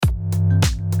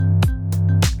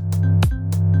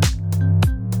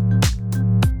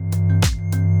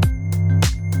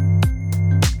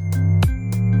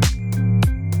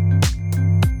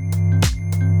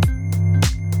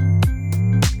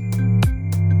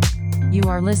You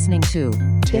are listening to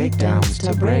Takedowns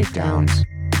to Breakdowns.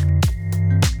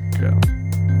 Go.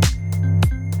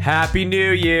 Happy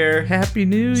New Year. Happy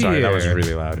New Year. Sorry, that was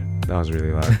really loud.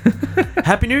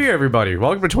 Happy New Year, everybody.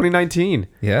 Welcome to 2019.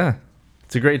 Yeah.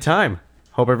 It's a great time.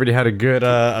 Hope everybody had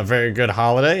a very good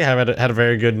holiday. Had a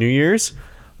very good New Year's.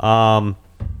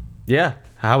 Yeah.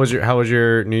 How was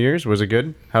your New Year's? Was it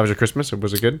good? How was your Christmas?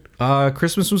 Was it good?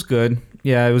 Christmas was good.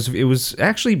 Yeah, it was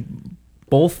actually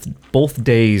both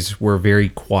days were very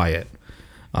quiet.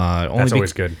 That's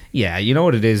always good. Yeah, you know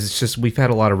what it is? It's just we've had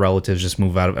a lot of relatives just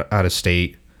move out of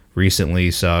state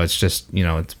recently, so it's just,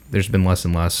 there's been less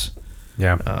and less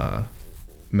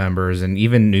members, and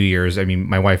even New Year's, I mean,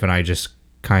 my wife and I just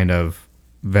kind of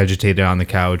vegetated on the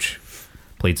couch,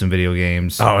 played some video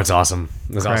games. Oh, it's awesome.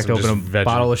 Cracked open a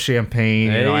bottle of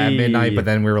champagne at midnight, but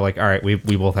then we were like, all right, we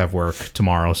both have work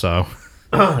tomorrow, so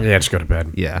yeah, just go to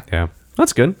bed. Yeah.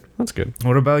 That's good.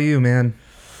 What about you, man?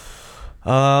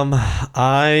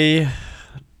 I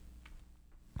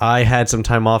had some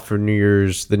time off for New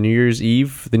Year's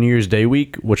Day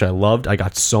week, which I loved. I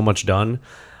got so much done.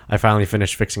 I finally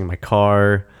finished fixing my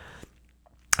car.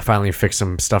 I finally fixed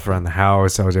some stuff around the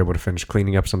house. I was able to finish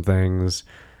cleaning up some things.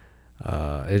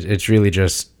 It's really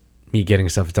just me getting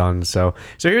stuff done. So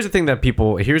here's the thing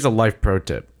here's a life pro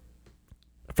tip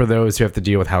for those who have to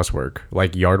deal with housework,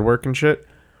 like yard work and shit.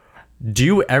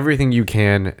 Do everything you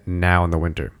can now in the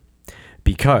winter,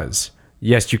 because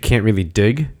yes, you can't really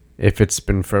dig if it's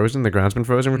been frozen. The ground's been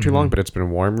frozen for too long, but it's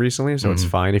been warm recently, so it's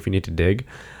fine if you need to dig.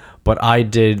 But I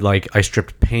did, I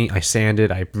stripped paint, I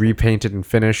sanded, I repainted and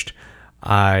finished.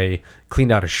 I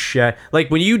cleaned out a shed. Like,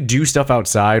 when you do stuff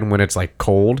outside when it's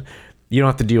cold, you don't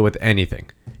have to deal with anything.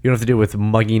 You don't have to deal with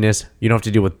mugginess. You don't have to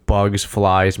deal with bugs,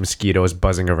 flies, mosquitoes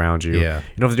buzzing around you. Yeah.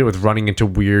 You don't have to deal with running into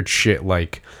weird shit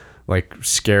like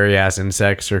scary ass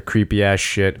insects or creepy ass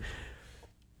shit.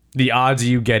 The odds of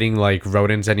you getting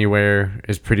rodents anywhere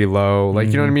is pretty low.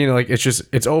 You know what I mean?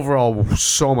 It's overall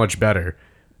so much better.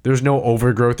 There's no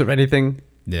overgrowth of anything.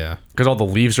 Yeah. Because all the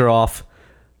leaves are off.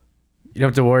 You don't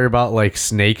have to worry about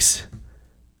snakes.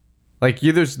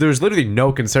 There's literally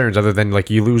no concerns other than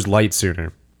you lose light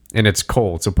sooner, and it's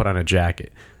cold, so put on a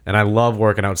jacket. And I love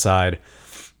working outside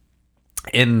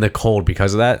in the cold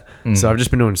because of that. So I've just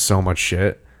been doing so much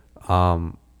shit.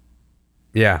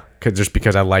 Yeah,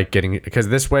 because I like because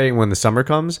this way when the summer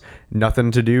comes,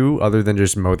 nothing to do other than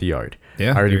just mow the yard.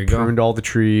 Yeah, I already pruned all the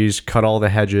trees, cut all the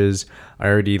hedges. I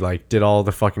already did all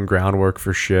the fucking groundwork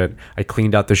for shit. I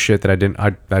cleaned out the shit that I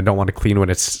don't want to clean when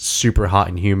it's super hot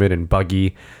and humid and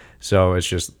buggy. So it's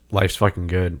just, life's fucking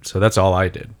good. So that's all I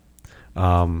did.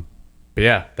 But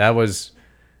yeah, that was,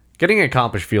 getting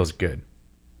accomplished feels good.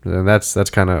 And that's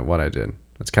kind of what I did.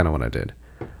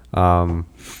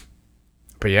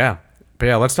 But yeah,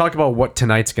 let's talk about what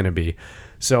tonight's going to be.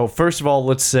 So first of all,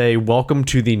 let's say welcome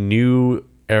to the new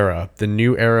era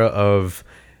of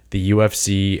the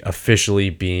UFC officially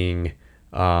being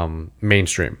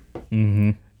mainstream.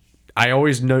 Mm-hmm. I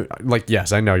always know,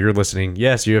 yes, I know you're listening.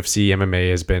 Yes, UFC MMA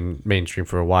has been mainstream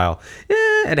for a while.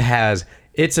 It has.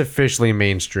 It's officially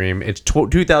mainstream. It's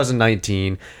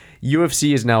 2019.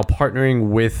 UFC is now partnering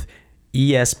with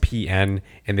ESPN,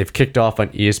 and they've kicked off on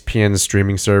ESPN's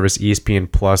streaming service,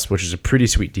 ESPN Plus, which is a pretty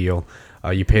sweet deal.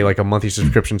 You pay a monthly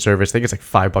subscription service. I think it's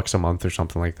 $5 a month or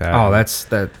something like that. Oh,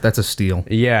 that's a steal.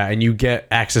 Yeah, and you get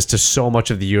access to so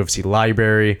much of the UFC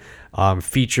library,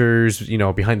 features,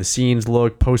 behind the scenes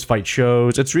look, post-fight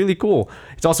shows. It's really cool.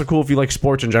 It's also cool if you like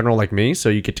sports in general like me, so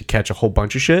you get to catch a whole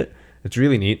bunch of shit. It's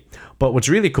really neat. But what's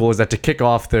really cool is that to kick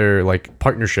off their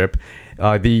partnership,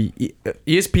 the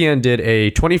ESPN did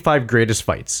a 25 greatest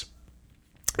fights.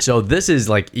 So this is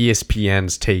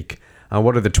ESPN's take on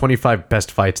what are the 25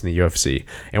 best fights in the UFC.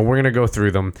 And we're going to go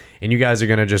through them, and you guys are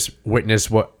going to just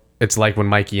witness what it's like when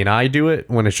Mikey and I do it,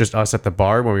 when it's just us at the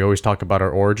bar, when we always talk about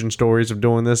our origin stories of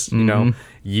doing this,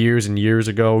 years and years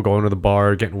ago, going to the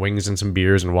bar, getting wings and some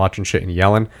beers and watching shit and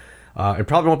yelling. It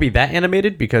probably won't be that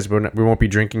animated because we won't be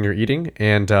drinking or eating,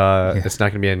 and it's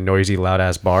not going to be a noisy,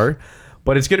 loud-ass bar.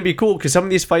 But it's going to be cool because some of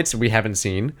these fights we haven't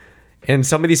seen, and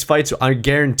some of these fights I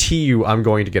guarantee you I'm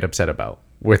going to get upset about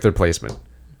with their placement.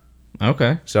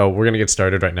 Okay. So we're going to get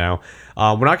started right now.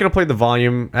 We're not going to play the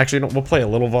volume. Actually, we'll play a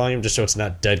little volume just so it's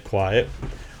not dead quiet.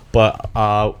 But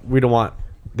we don't want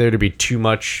there to be too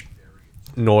much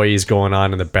noise going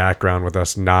on in the background with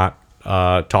us not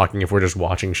talking if we're just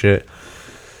watching shit.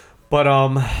 But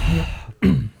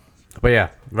yeah,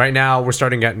 right now we're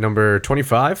starting at number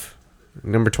 25.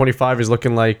 Number 25 is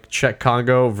looking like Chet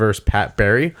Congo versus Pat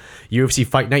Barry. UFC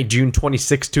Fight Night, June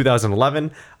 26,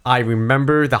 2011. I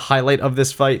remember the highlight of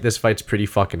this fight. This fight's pretty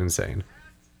fucking insane.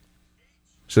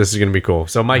 So this is going to be cool.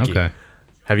 So, Mikey, Okay.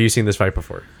 Have you seen this fight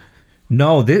before?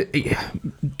 No,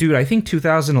 dude, I think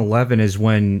 2011 is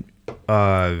when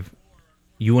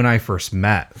you and I first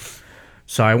met.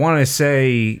 So I want to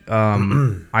say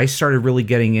I started really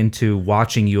getting into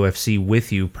watching UFC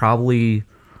with you probably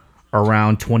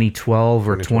around 2012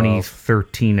 or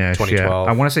 2013ish. 2012. Yeah.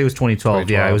 I want to say it was 2012.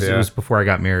 Yeah, it was before I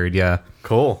got married. Yeah.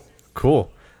 Cool.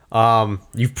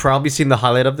 You've probably seen the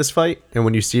highlight of this fight, and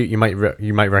when you see it, you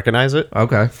might recognize it.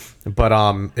 Okay.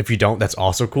 But if you don't, that's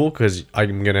also cool because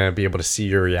I'm gonna be able to see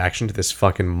your reaction to this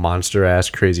fucking monster ass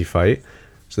crazy fight.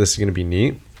 So this is gonna be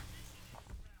neat.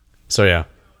 So yeah,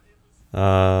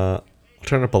 I'll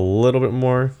turn it up a little bit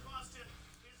more.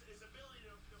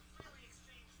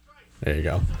 There you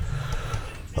go.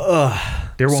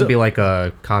 There won't be like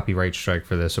a copyright strike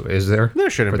for this, is there? There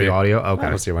shouldn't for be. the audio. Okay. I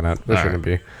don't see why not. There All shouldn't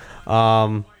be.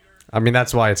 I mean,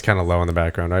 that's why it's kind of low in the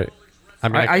background, right? I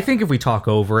mean, I think if we talk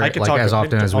over it, like as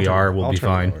often as we are, we'll be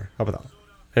fine. How about that?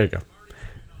 There you go.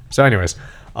 So, anyways,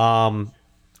 what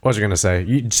was I gonna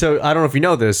say? So I don't know if you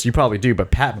know this. You probably do,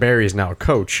 but Pat Barry is now a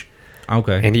coach,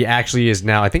 Okay. and he actually is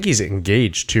now. I think he's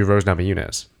engaged to Rose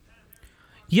Namajunas.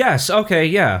 Yes. Okay.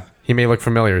 Yeah. He may look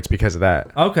familiar. It's because of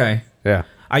that. Okay. Yeah.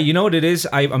 You know what it is?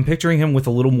 I'm picturing him with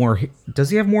a little more.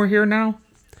 Does he have more hair now?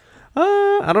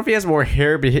 I don't know if he has more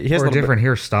hair, but he has Or a different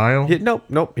hairstyle?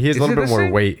 Nope. He has a little it bit the more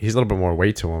same? weight. He's a little bit more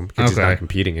weight to him because he's Okay. not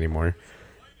competing anymore.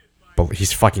 But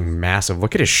he's fucking massive.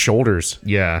 Look at his shoulders.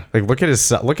 Yeah. Like look at his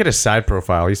side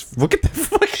profile. Look at the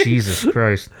fucking Jesus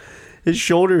Christ. his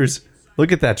shoulders.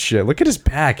 Look at that shit. Look at his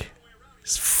back.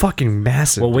 It's fucking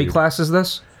massive. What weight dude. class is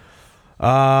this?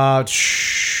 I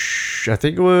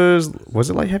think it was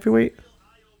it light heavyweight?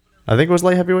 I think it was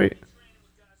light heavyweight.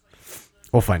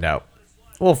 We'll find out.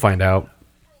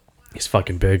 He's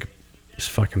fucking big.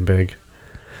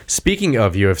 Speaking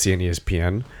of UFC and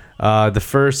ESPN, the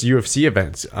first UFC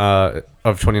event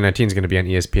of 2019 is going to be on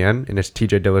ESPN, and it's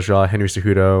TJ Dillashaw, Henry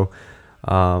Cejudo.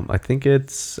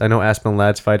 I know Aspen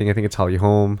Ladd's fighting. I think it's Holly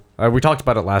Holm. We talked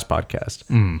about it last podcast,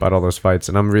 about all those fights,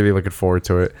 and I'm really looking forward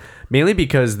to it. Mainly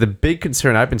because the big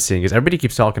concern I've been seeing is everybody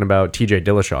keeps talking about TJ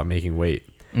Dillashaw making weight.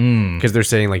 Because they're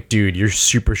saying, like, dude, you're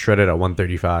super shredded at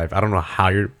 135. I don't know how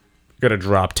you're going to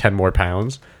drop 10 more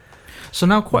pounds. So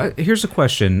now, here's a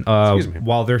question. Excuse me.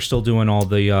 While they're still doing all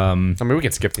the I mean, we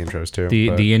can skip the intros, too. the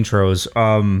intros,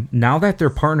 now that they're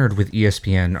partnered with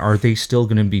ESPN, are they still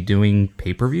going to be doing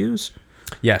pay-per-views?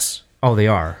 Yes. Oh, they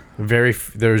are.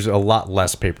 There's a lot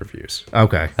less pay-per-views.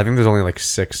 Okay. I think there's only like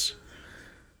six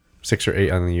or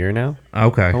eight on the year now.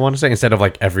 Okay. I want to say instead of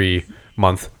like every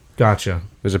month Gotcha.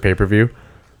 there's a pay-per-view.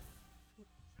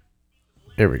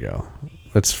 Here we go.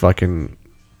 Let's fucking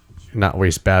not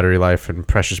waste battery life and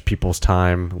precious people's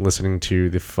time listening to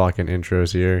the fucking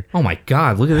intros here. Oh my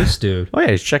God! Look at this dude. Oh yeah,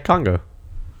 it's Czech Congo.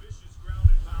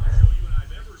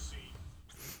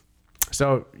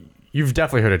 So you've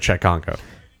definitely heard of Czech Congo.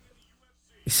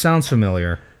 He sounds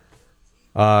familiar.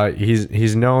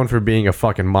 He's known for being a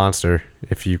fucking monster,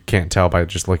 if you can't tell by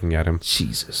just looking at him.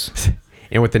 Jesus.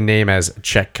 And with the name as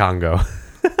Czech Congo.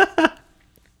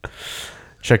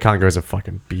 Czech Congo is a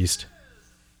fucking beast.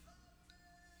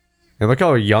 And look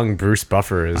how young Bruce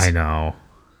Buffer is. I know.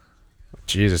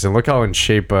 Jesus. And look how in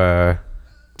shape Dan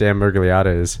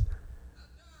Miragliotta is.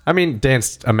 I mean,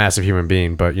 Dan's a massive human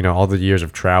being, but, you know, all the years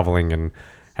of traveling and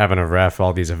having a ref,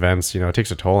 all these events, you know, it takes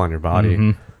a toll on your body.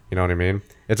 Mm-hmm. You know what I mean?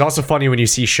 It's also funny when you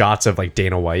see shots of, like,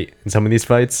 Dana White in some of these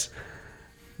fights.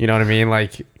 You know what I mean?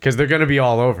 Like, because they're going to be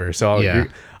all over. So Yeah.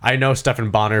 I know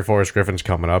Stephen Bonner, Forrest Griffin's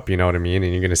coming up. You know what I mean?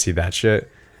 And you're going to see that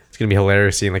shit. It's going to be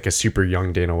hilarious seeing, like, a super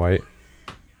young Dana White.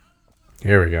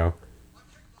 Here we go.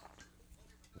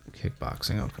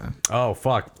 Kickboxing. Okay. Oh,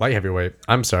 fuck. Light heavyweight.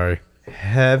 I'm sorry.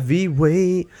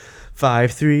 Heavyweight.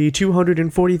 5'3",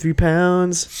 243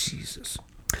 pounds. Jesus.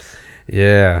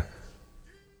 Yeah.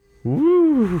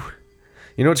 Woo.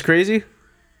 You know what's crazy?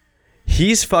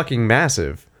 He's fucking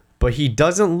massive, but he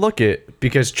doesn't look it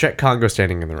because Czech Congo's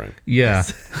standing in the ring. Yeah.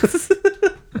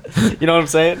 You know what I'm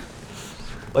saying?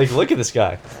 Like, look at this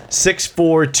guy.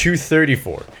 6'4",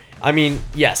 234. I mean,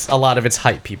 yes, a lot of it's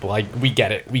height, people. Like, we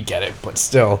get it, but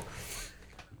still.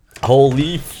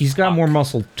 Holy He's got more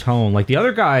muscle tone. Like the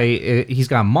other guy, he's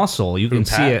got muscle. You can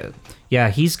see Pat? it. Yeah,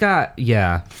 he's got.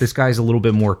 Yeah, this guy's a little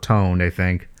bit more toned, I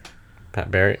think.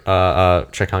 Pat Barry.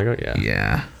 Czech Congo, yeah.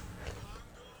 Yeah.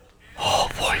 Oh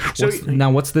boy. So,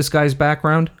 What's this guy's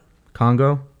background?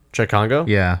 Congo. Czech Congo?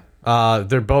 Yeah.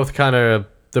 They're both kind of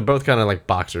like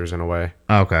boxers in a way.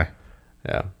 Okay.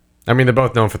 Yeah. I mean, they're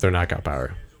both known for their knockout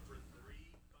power.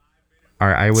 All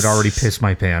right. I would already piss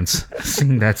my pants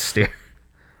seeing that stare.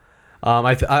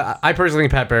 I personally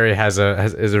think Pat Barry is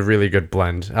a really good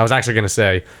blend. I was actually going to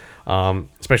say,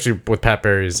 especially with Pat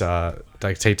Barry's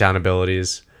like takedown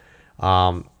abilities.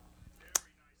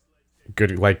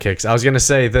 Good leg kicks. I was gonna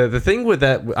say the thing with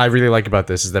that I really like about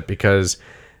this is that because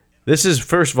this is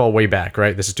first of all way back,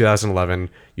 right? This is 2011.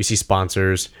 You see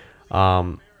sponsors.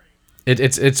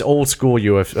 It's old school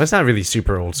UFC. It's not really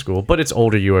super old school, but it's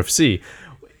older UFC.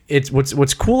 It's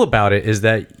what's cool about it is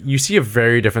that you see a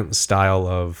very different style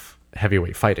of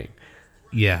heavyweight fighting.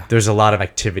 Yeah. There's a lot of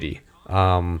activity.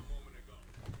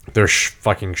 They're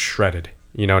fucking shredded.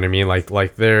 You know what I mean?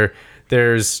 Like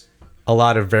there's a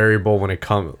lot of variable when it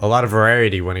comes, a lot of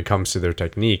variety when it comes to their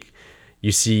technique.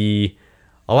 You see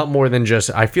a lot more than just.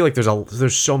 I feel like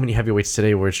there's so many heavyweights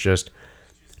today where it's just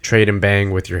trade and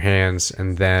bang with your hands,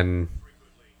 and then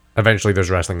eventually there's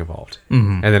wrestling involved,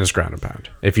 and then it's ground and pound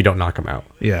if you don't knock them out.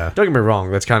 Yeah. Don't get me wrong,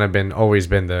 that's kind of always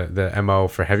been the MO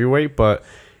for heavyweight, but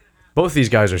both these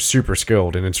guys are super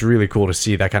skilled, and it's really cool to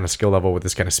see that kind of skill level with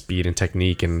this kind of speed and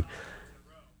technique, and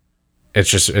it's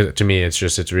just to me it's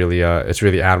really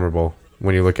admirable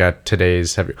when you look at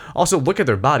today's heavy. Also, look at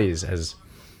their bodies as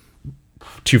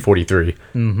 243,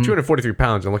 243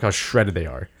 pounds, and look how shredded they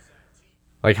are.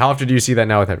 Like, how often do you see that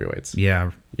now with heavyweights?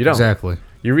 Yeah. You don't. Exactly.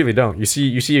 You really don't. You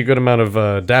see a good amount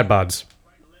of dad bods.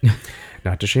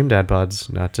 Not to shame dad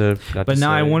bods. Not to. But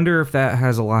now I wonder if that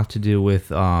has a lot to do with,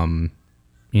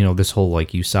 this whole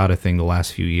like USADA thing the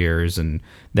last few years, and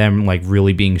them like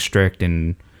really being strict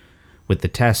and with the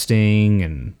testing.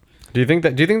 And Do you think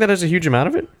that has a huge amount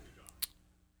of it?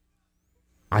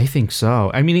 I think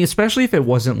so. I mean, especially if it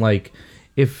wasn't like,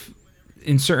 if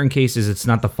in certain cases it's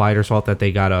not the fighter's fault that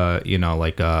they got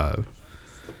a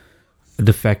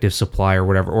defective supply or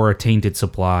whatever, or a tainted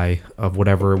supply of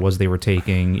whatever it was they were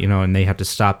taking, and they have to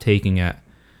stop taking it.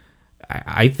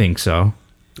 I think so.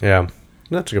 Yeah,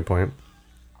 that's a good point.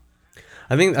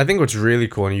 I think what's really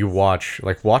cool, and you watch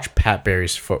Pat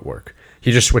Barry's footwork.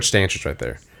 He just switched stances right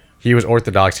there. He was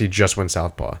orthodox. He just went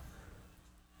southpaw.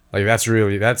 Like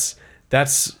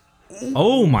that's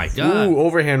Oh my god! Ooh,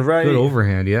 overhand right. Good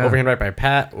overhand, yeah. Overhand right by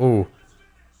Pat. Ooh,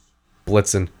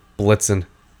 blitzing.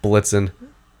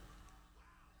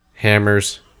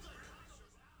 Hammers.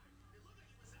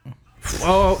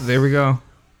 Oh, there we go.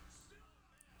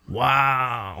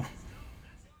 Wow.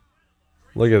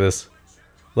 Look at this.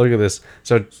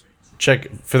 So,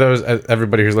 check for those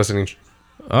everybody who's listening.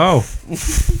 Oh,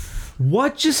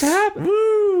 what just happened?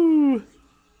 Woo!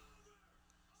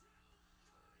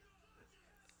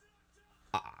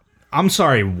 I'm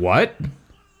sorry, what?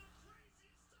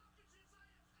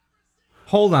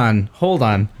 Hold on.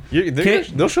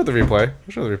 They'll show the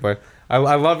replay. I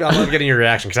love getting your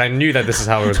reaction because I knew that this is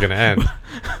how it was going to end.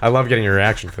 I love getting your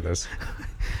reaction for this.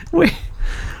 Wait.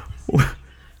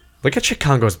 Look at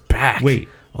Chikongo's back. Wait.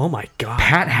 Oh my god.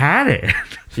 Pat had it.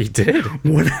 He did.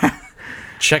 What?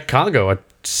 Czech Congo,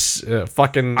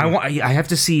 fucking. I have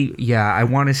to see. Yeah, I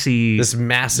want to see this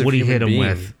massive. What he hit him being.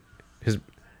 with. His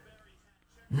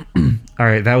All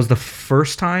right, that was the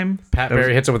first time. Pat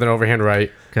Barry hits him with an overhand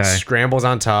right. Okay. Scrambles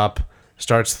on top.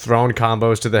 Starts throwing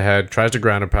combos to the head. Tries to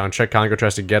ground and pound. Czech Congo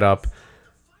tries to get up.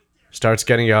 Starts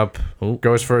getting up. Oh.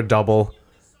 Goes for a double.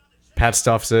 Pat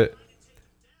stuffs it.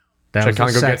 That Czech was the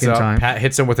Congo gets second up. time. Pat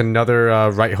hits him with another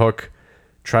right hook.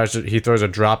 He throws a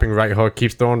dropping right hook.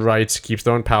 Keeps throwing rights. Keeps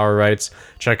throwing power rights.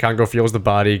 Czech Congo feels the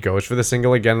body. Goes for the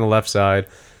single again on the left side.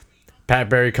 Pat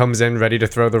Barry comes in ready to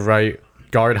throw the right.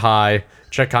 Guard high.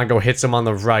 Czech Congo hits him on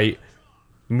the right.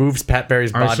 Moves Pat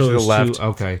Barry's body to the left.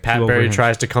 Pat Barry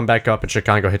tries to come back up, and Czech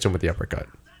Congo hits him with the uppercut.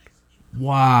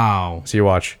 Wow. So you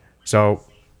watch. So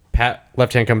Pat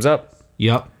left hand comes up.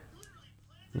 Yep.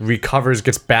 Recovers,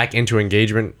 gets back into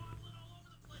engagement.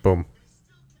 Boom.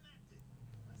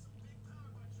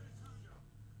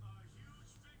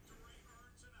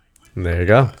 And there you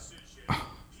go.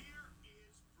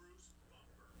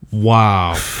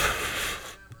 Wow.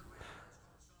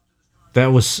 That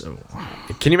was.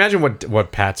 Can you imagine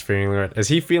what Pat's feeling? Right? Is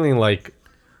he feeling like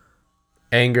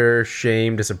anger,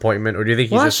 shame, disappointment, or do you think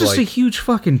he's Well, that's just like a huge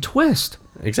fucking twist.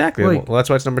 exactly? like- Well, that's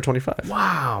why it's number 25.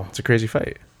 Wow. It's a crazy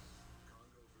fight.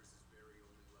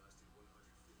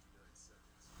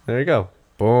 There you go.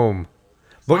 Boom.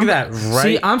 Look at that. Right.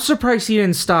 See, I'm surprised he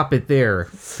didn't stop it there.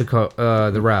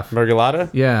 The ref. Mergulata?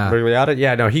 Yeah. Mergulata?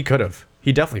 Yeah, no, he could have.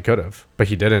 He definitely could have, but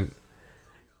he didn't.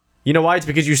 You know why? It's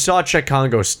because you saw Czech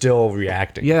Congo still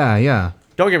reacting. Yeah.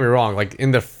 Don't get me wrong. Like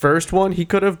in the first one, he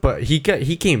could have, but he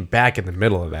came back in the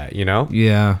middle of that. You know.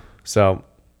 Yeah. So, all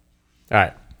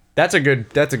right, that's a good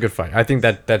fight. I think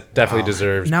that definitely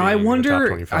deserves. Now being in the top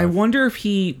 25. I wonder if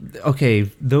he. Okay,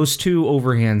 those two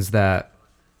overhands that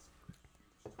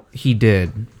he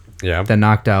did Yeah. that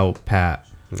knocked out Pat.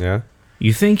 Yeah.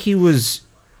 You think he was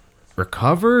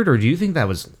recovered, or do you think that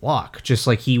was luck? Just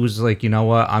like he was like, you know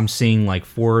what? I'm seeing like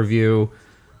 4 of you.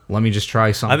 Let me just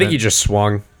try something. I think he just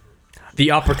swung.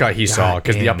 The uppercut he saw,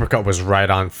 because the damn. uppercut was right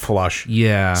on flush.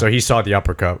 Yeah. So he saw the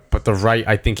uppercut. But the right,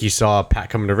 I think he saw Pat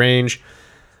coming to range.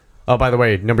 Oh, by the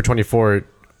way, number 24,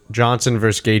 Johnson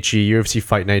versus Gaethje, UFC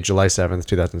Fight Night, July 7th,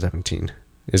 2017,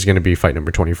 is going to be fight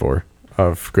number 24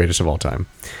 of greatest of all time.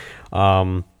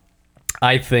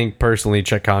 I think, personally,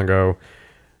 Chet Congo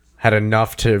had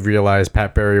enough to realize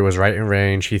Pat Barry was right in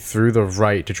range. He threw the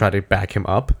right to try to back him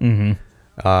up.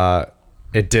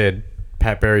 It did.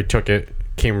 Pat Barry took it,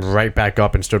 came right back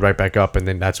up and stood right back up, and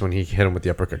then that's when he hit him with the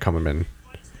uppercut coming in.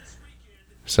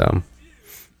 So,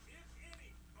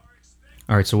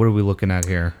 All right, so what are we looking at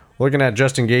here? looking at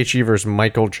Justin Gaethje versus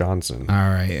Michael Johnson. All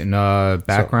right, and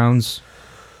backgrounds.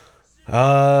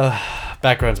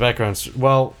 Backgrounds.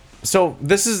 Well, so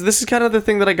this is kind of the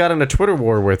thing that I got in a Twitter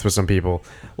war with some people.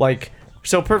 Like,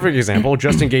 so perfect example,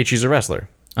 Justin Gaethje's a wrestler.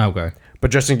 Okay.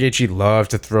 But Justin Gaethje loves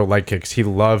to throw leg kicks. He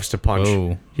loves to punch.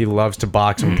 Oh. He loves to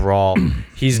box and brawl.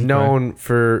 He's known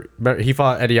for. He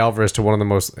fought Eddie Alvarez to one of the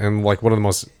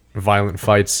most violent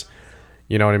fights.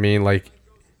 You know what I mean? Like,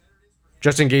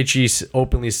 Justin Gaethje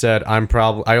openly said, I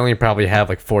only probably have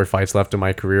like 4 fights left in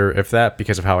my career, if that,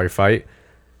 because of how I fight.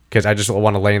 Because I just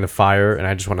want to lay in the fire and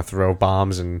I just want to throw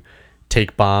bombs and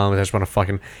take bombs. I just want to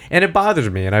fucking. And it bothers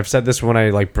me. And I've said this when I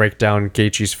like break down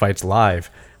Gaethje's fights live.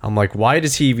 I'm like, why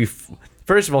does he?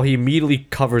 First of all, he immediately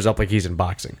covers up like he's in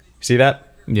boxing. See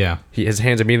that? Yeah. His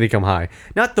hands immediately come high.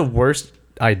 Not the worst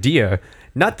idea.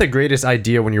 Not the greatest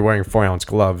idea when you're wearing 4-ounce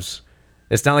gloves.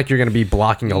 It's not like you're going to be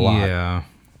blocking a lot. Yeah.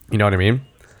 You know what I mean?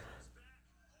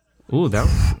 Ooh,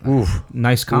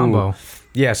 nice combo.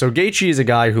 Yeah, so Gaethje is a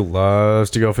guy who loves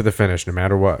to go for the finish no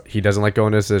matter what. He doesn't like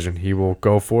going to decision. He will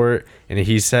go for it. And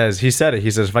he said it.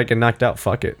 He says, if I get knocked out,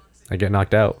 fuck it. I get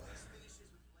knocked out.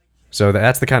 So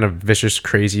that's the kind of vicious,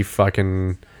 crazy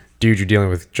fucking dude you're dealing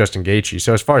with, Justin Gaethje.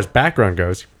 So as far as background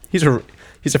goes, he's a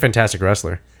fantastic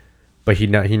wrestler, but he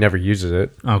never uses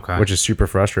it. Okay. Which is super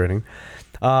frustrating.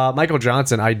 Michael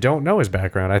Johnson, I don't know his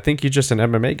background. I think he's just an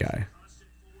MMA guy.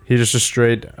 He's just a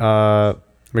straight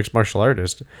mixed martial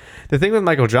artist. The thing with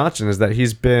Michael Johnson is that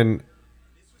he's kind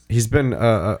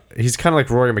of like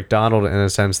Rory McDonald in a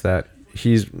sense that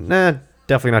he's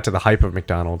definitely not to the hype of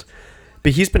McDonald.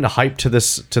 But he's been hyped to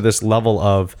this level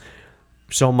of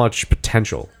so much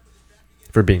potential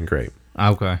for being great.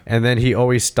 Okay. And then he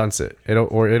always stunts it. It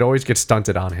always gets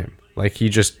stunted on him. Like he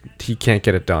can't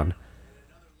get it done.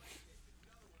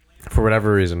 For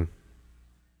whatever reason.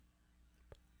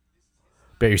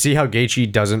 But you see how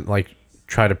Gaethje doesn't like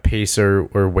try to pace or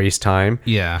waste time?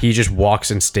 Yeah. He just walks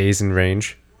and stays in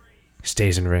range.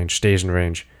 Stays in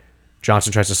range.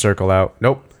 Johnson tries to circle out.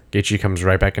 Nope. Gaethje comes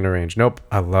right back into range. Nope.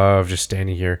 I love just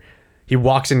standing here. He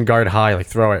walks in guard high, like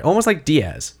throw it. Almost like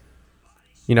Diaz.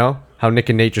 You know? How Nick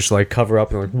and Nate just like cover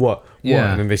up and like, what?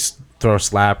 Yeah. And then they throw a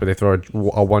slap or they throw a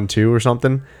 1-2 or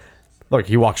something. Look,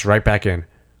 he walks right back in.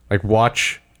 Like,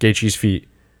 watch Gaethje's feet.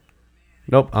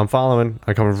 Nope, I'm following.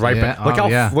 I'm coming right back.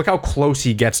 Look how close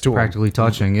he gets to him. Practically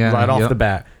touching, yeah. Right off the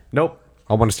bat. Nope.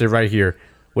 I want to stay right here.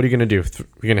 What are you going to do?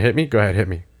 You're going to hit me? Go ahead, hit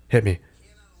me. Hit me.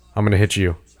 I'm going to hit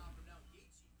you.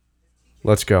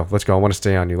 Let's go. I want to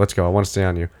stay on you. Let's go. I want to stay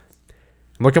on you.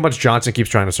 And look how much Johnson keeps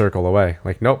trying to circle away.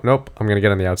 Like, nope. I'm going to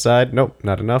get on the outside. Nope,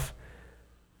 not enough.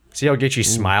 See how Gaethje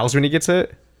smiles when he gets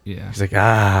hit? Yeah. He's like,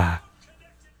 ah.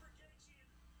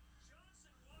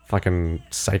 Fucking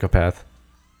psychopath.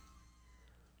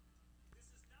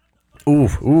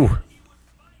 Ooh.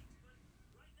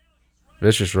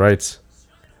 Vicious rights.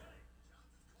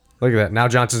 Look at that. Now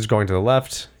Johnson's going to the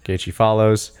left. Gaethje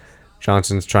follows.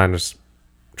 Johnson's trying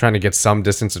to get some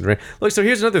distance in ring. Look, so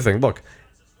here's another thing. Look,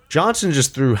 Johnson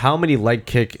just threw how many leg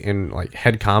kick and like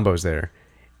head combos there,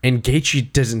 and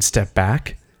Gaethje doesn't step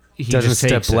back. He doesn't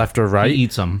step left or right. He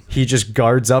eats them. He just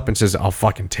guards up and says, "I'll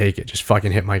fucking take it. Just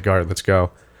fucking hit my guard. Let's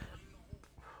go."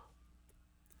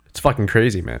 It's fucking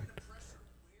crazy, man.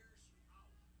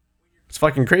 It's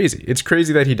fucking crazy. It's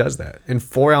crazy that he does that in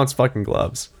 4-ounce fucking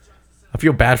gloves. I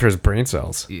feel bad for his brain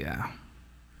cells. Yeah.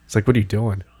 It's like, what are you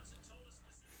doing?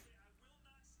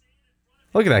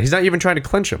 Look at that. He's not even trying to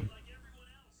clinch him.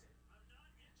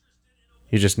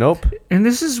 You just, nope. And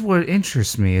this is what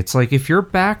interests me. It's like if your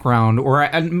background, or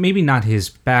maybe not his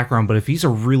background, but if he's a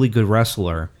really good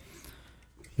wrestler,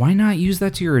 why not use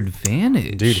that to your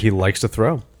advantage? Dude, he likes to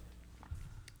throw.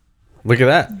 Look at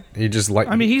that. He just like.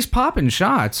 I mean, he's popping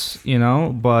shots,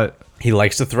 but he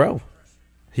likes to throw.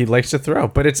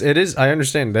 But it is. I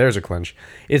understand. There's a clinch.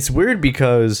 It's weird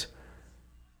because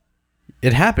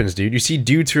it happens, dude. You see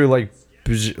dudes who are like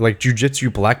like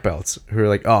jujitsu black belts who are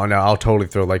like, oh no, I'll totally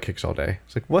throw leg kicks all day.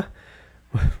 It's like, what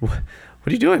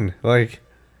are you doing? Like,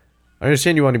 I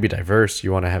understand you want to be diverse.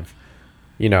 You want to have,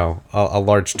 a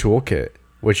large toolkit,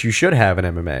 which you should have in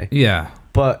MMA. Yeah.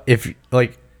 But if,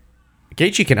 like,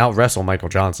 Gaethje can out-wrestle Michael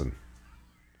Johnson.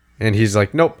 And he's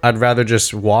like, nope, I'd rather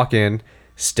just walk in,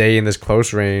 stay in this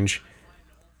close range,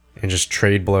 and just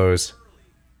trade blows.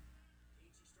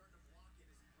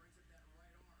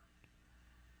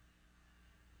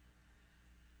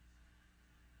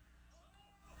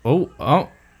 Oh.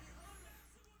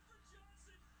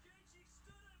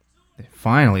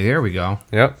 Finally, there we go.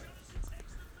 Yep.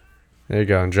 There you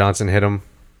go. And Johnson hit him.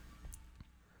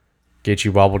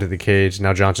 Gaethje wobbled to the cage.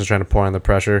 Now Johnson's trying to pour on the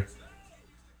pressure.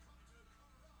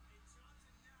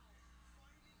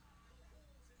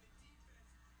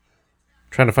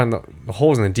 Trying to find the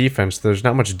holes in the defense. There's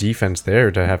not much defense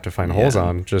there to have to find holes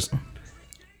on. Just...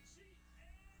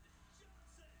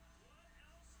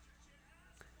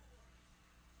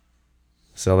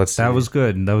 So let's see. That was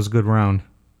good. That was a good round.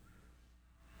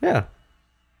 Yeah.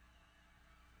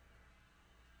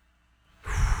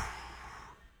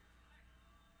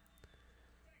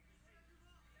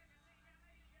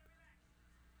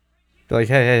 They're like,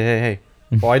 hey.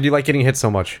 Why do you like getting hit so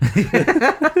much?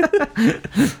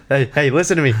 hey,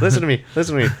 listen to me.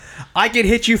 I can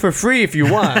hit you for free if you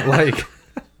want. Like,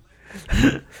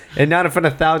 and not in front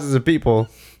of thousands of people.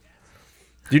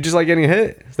 Do you just like getting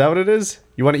hit? Is that what it is?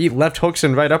 You want to eat left hooks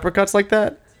and right uppercuts like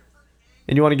that?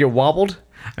 And you want to get wobbled?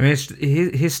 I mean,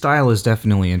 his style is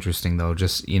definitely interesting, though.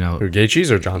 Just, Who,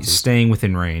 Gaethje's or Johnson? Staying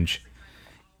within range.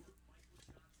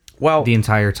 Well, The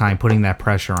entire time, putting that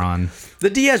pressure on. the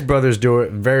Diaz brothers do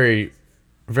it very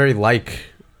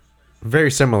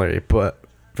similar,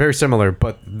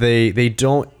 but they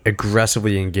don't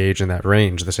aggressively engage in that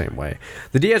range the same way.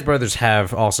 The Diaz brothers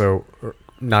have also,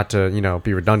 not to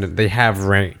be redundant, they have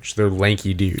range. They're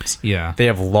lanky dudes. Yeah. They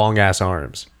have long ass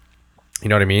arms. You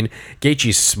know what I mean?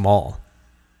 Gaethje's small.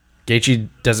 Gaethje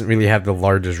doesn't really have the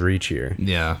largest reach here.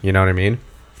 Yeah. You know what I mean?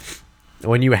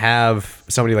 When you have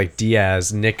somebody like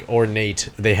Diaz, Nick, or Nate,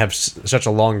 they have such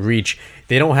a long reach.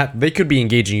 They could be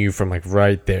engaging you from like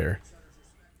right there.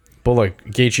 But look,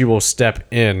 Gaethje will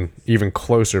step in even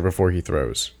closer before he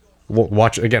throws.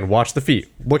 Watch the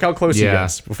feet. Look how close he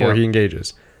gets before he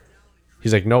engages.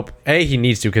 He's like, nope. A, he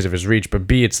needs to because of his reach, but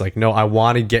B, it's like, no, I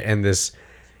want to get in this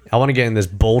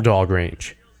bulldog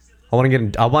range. I want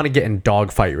to get in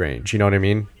dogfight range. You know what I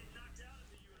mean?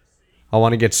 I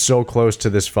want to get so close to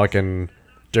this fucking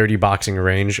dirty boxing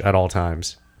range at all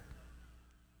times.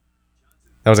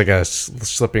 That was like a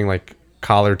slipping like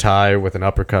collar tie with an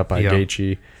uppercut by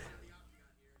Gaethje.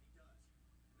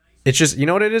 It's just, you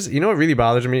know what it is? You know what really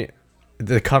bothers me?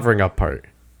 The covering up part.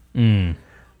 You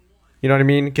know what I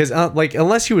mean? Because like,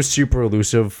 unless he was super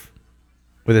elusive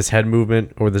with his head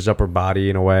movement or with his upper body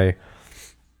in a way,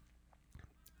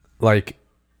 like,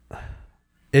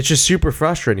 it's just super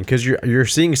frustrating because you're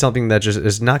seeing something that just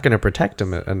is not going to protect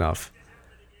him enough.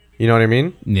 You know what I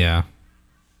mean? Yeah.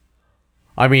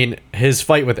 I mean, his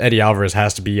fight with Eddie Alvarez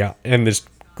has to be in this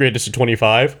greatest of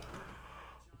 25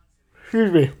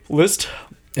 list,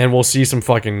 and we'll see some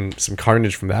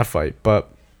carnage from that fight. But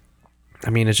I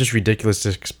mean, it's just ridiculous to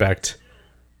expect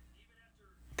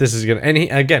this is gonna. And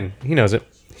he knows it.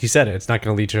 He said it. It's not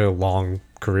going to lead to a long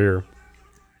career.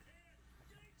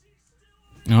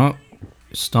 Oh.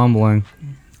 Stumbling.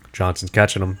 Johnson's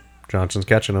catching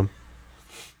him.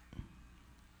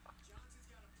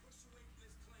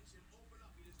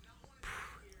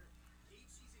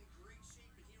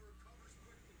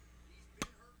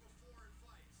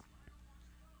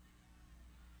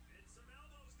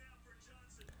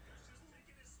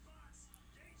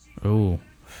 Oh.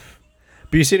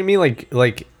 But you see to me, like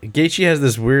Gaethje has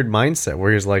this weird mindset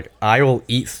where he's like, I will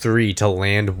eat 3 to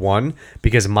land 1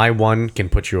 because my 1 can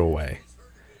put you away.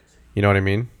 You know what I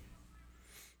mean?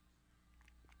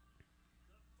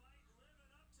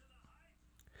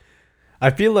 I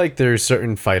feel like there's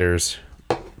certain fighters,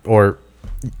 or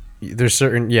there's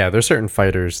certain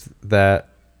fighters that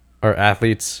are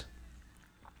athletes,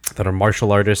 that are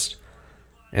martial artists,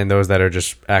 and those that are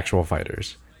just actual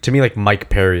fighters. To me, like Mike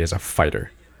Perry is a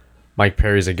fighter. Mike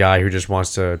Perry's a guy who just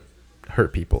wants to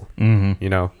hurt people. You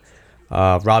know,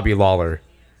 Robbie Lawler,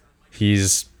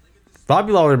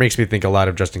 Robbie Lawler makes me think a lot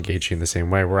of Justin Gaethje in the same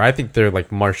way, where I think they're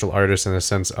like martial artists in the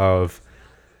sense of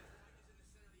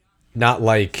not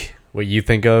like what you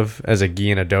think of as a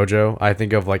gi in a dojo. I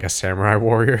think of like a samurai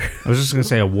warrior. I was just going to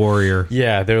say a warrior.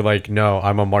 Yeah, they're like, no,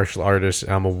 I'm a martial artist.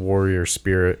 I'm a warrior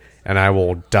spirit, and I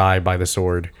will die by the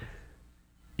sword.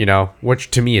 You know,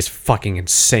 which to me is fucking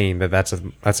insane that's a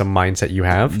mindset you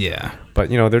have. Yeah.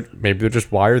 But you know, maybe they're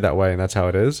just wired that way, and that's how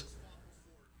it is.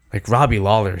 Like Robbie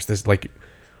Lawler's this like.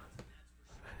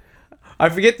 I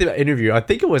forget the interview. I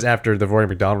think it was after the Rory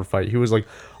McDonald fight. He was like,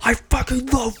 "I fucking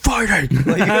love fighting."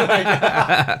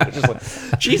 Just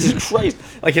like, Jesus Christ!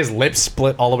 Like his lips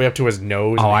split all the way up to his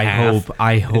nose. Oh, I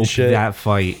hope shit. that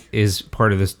fight is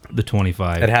part of the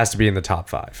 25. It has to be in the top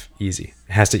 5. Easy.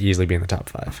 It has to easily be in the top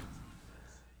 5.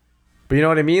 But you know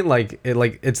what I mean?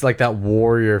 It's like that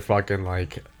warrior fucking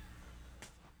like.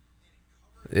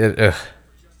 Ugh.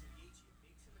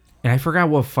 And I forgot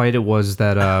what fight it was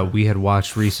that we had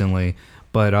watched recently,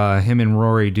 but him and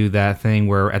Rory do that thing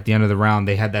where at the end of the round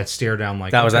they had that stare down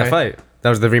like That was that fight. That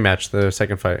was the rematch, the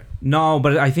second fight. No,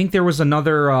 but I think there was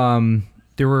another.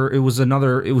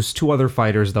 It was 2 other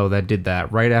fighters though that did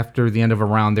that right after the end of a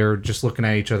round. They're just looking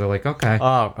at each other like, okay.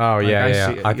 Oh, Like, yeah, I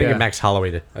yeah. see- I think yeah. Max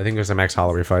Holloway did. I think it was a Max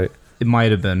Holloway fight. It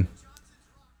might have been.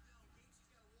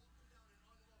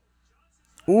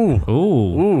 Ooh,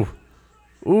 Ooh.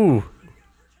 ooh,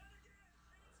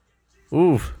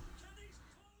 ooh.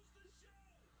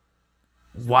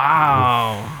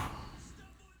 Wow.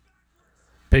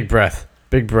 Big breath.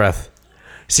 Big breath.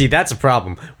 See, that's a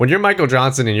problem. When you're Michael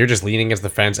Johnson and you're just leaning against the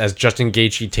fence as Justin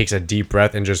Gaethje takes a deep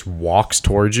breath and just walks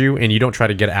towards you and you don't try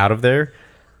to get out of there.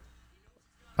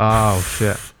 Oh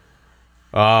shit.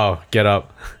 Oh, get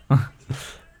up.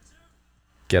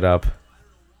 Get up.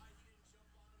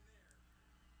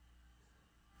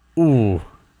 Ooh.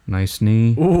 Nice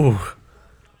knee. Ooh.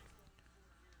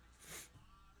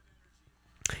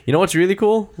 You know what's really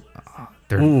cool?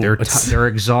 They're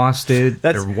exhausted.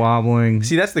 That's- They're wobbling.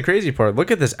 See, that's the crazy part.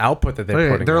 Look at this output that they're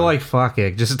putting. They're out. like, fuck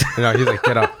it. Just You know, he's like,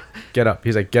 get up, get up.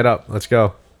 He's like, get up, let's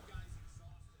go.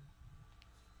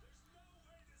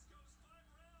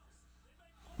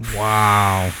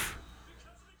 wow.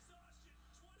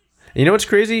 You know what's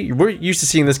crazy? We're used to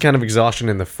seeing this kind of exhaustion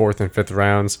in the 4th and 5th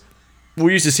rounds.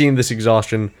 We're used to seeing this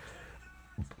exhaustion.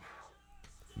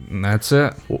 And that's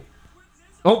it.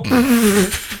 Oh.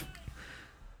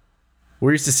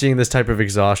 We're used to seeing this type of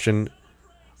exhaustion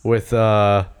with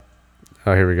oh,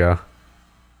 here we go.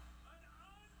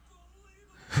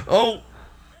 Oh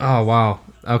wow.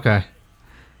 Okay.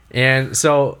 And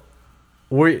so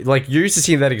we're like, you're used to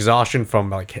seeing that exhaustion from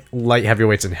like light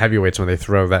heavyweights and heavyweights when they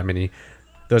throw those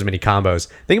many combos.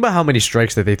 Think about how many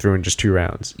strikes that they threw in just 2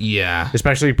 rounds. Yeah.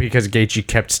 Especially because Gaethje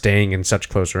kept staying in such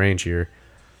close range here.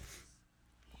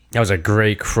 That was a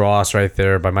great cross right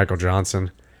there by Michael Johnson.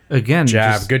 Again,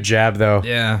 Jab, good jab though.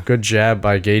 Yeah. Good jab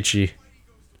by Gaethje.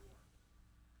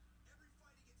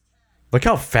 Look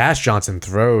how fast Johnson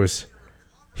throws.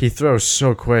 He throws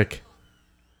so quick.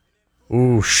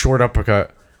 Ooh, short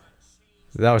uppercut.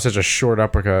 That was such a short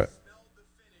uppercut.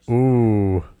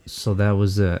 Ooh, So that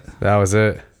was it. that was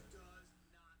it.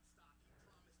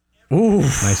 Ooh,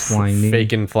 Nice flying knee.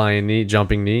 faking flying knee,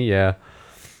 jumping knee, yeah.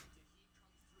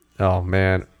 Oh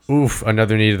man. Oof,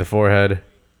 another knee to the forehead.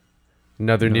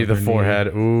 Another knee to the Another knee. forehead.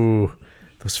 Ooh,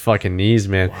 those fucking knees,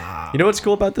 man. You know what's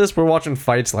cool about this? We're watching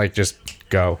fights like just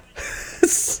go.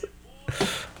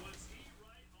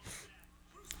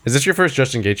 Is this your first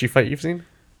Justin Gaethje fight you've seen?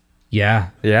 Yeah.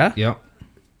 Yeah? Yep.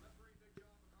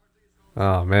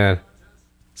 Oh man.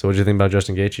 So what do you think about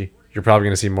Justin Gaethje? You're probably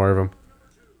going to see more of him.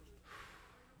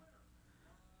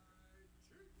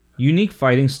 Unique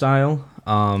fighting style.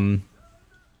 I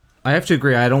have to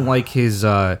agree. I don't like his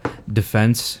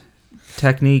defense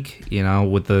technique. You know,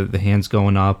 with the hands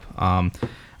going up. I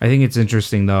think it's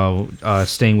interesting though,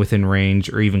 staying within range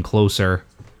or even closer.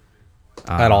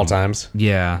 At all times.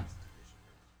 Yeah.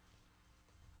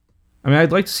 I mean,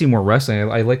 I'd like to see more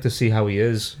wrestling. I'd like to see how he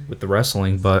is with the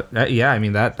wrestling, but yeah, I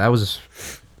mean that was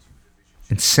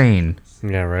insane.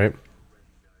 Yeah, right.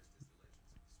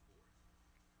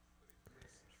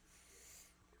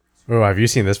 Oh, have you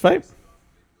seen this fight?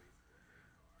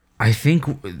 I think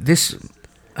this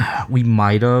we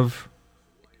might have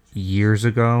years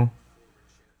ago.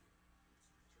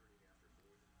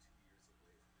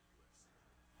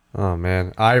 Oh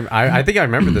man, I think I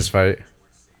remember this fight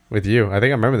with you. I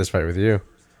think I remember this fight with you.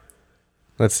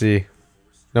 Let's see,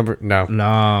 no.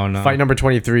 No. Fight number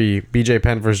 23: BJ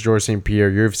Penn versus George St. Pierre,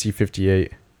 UFC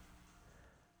 58.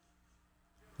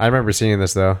 I remember seeing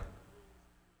this though.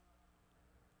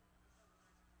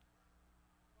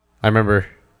 I remember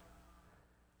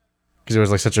because it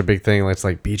was like such a big thing. It's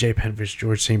like BJ Penn versus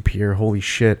George St. Pierre. Holy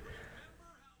shit!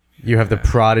 You have the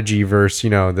Prodigy versus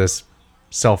this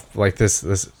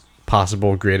this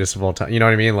possible greatest of all time. You know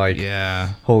what I mean? Like, Yeah.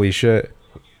 holy shit.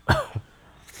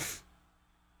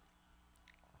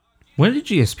 When did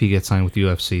GSP get signed with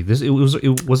UFC?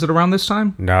 Was it around this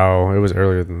time? No, it was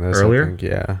earlier than this. Earlier? I think,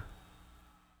 yeah.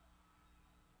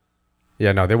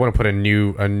 Yeah, no, they want to put a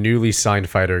newly signed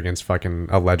fighter against fucking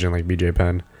a legend like BJ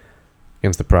Penn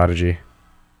against the Prodigy.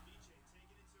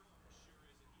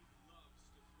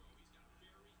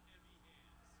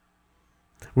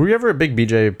 Were you ever a big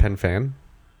BJ Penn fan?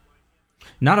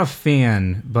 Not a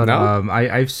fan, but No?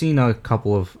 I've seen a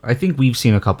couple of. I think we've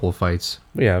seen a couple of fights.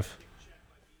 We have.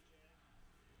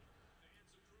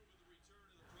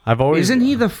 I've always. Isn't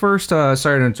he the first? Sorry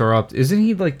to interrupt. Isn't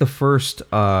he like the first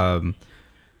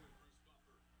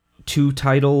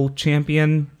two-title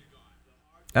champion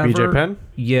ever? BJ Penn?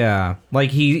 Yeah,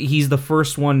 like he's the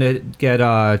first one to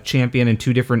get champion in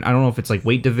two different. I don't know if it's like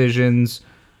weight divisions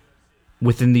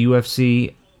within the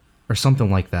UFC or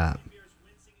something like that.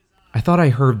 I thought I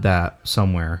heard that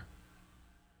somewhere.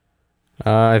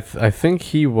 I think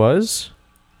he was.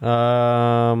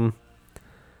 Let me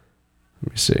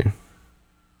see.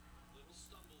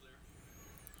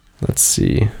 Let's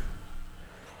see.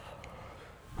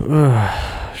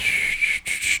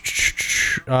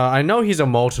 I know he's a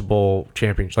multiple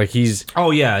champion. Like he's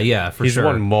Oh yeah, for he's sure.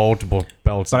 won multiple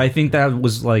belts. But I think that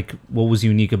was like what was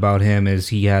unique about him is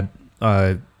he had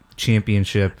a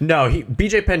championship. No,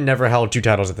 BJ Penn never held two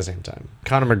titles at the same time.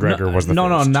 Conor McGregor was the no,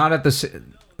 first. not at the.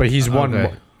 But he's won.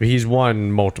 Okay. He's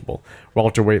won multiple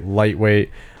welterweight, lightweight,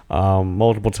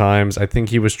 multiple times. I think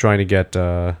he was trying to get.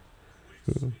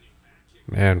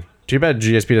 Man, too bad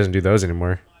GSP doesn't do those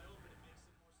anymore.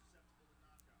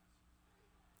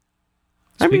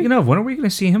 Speaking of, when are we going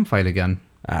to see him fight again?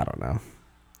 I don't know.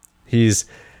 He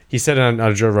said on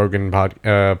a Joe Rogan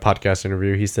podcast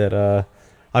interview. He said,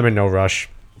 "I'm in no rush."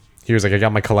 He was like, "I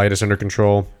got my colitis under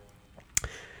control."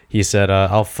 He said,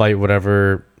 "I'll fight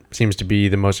whatever seems to be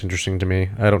the most interesting to me.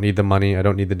 I don't need the money. I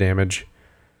don't need the damage.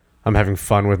 I'm having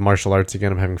fun with martial arts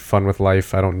again. I'm having fun with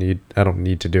life. I don't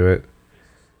need to do it.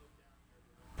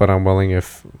 But I'm willing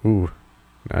if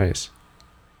nice.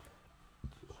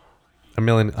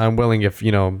 I'm willing if,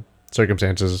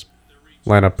 circumstances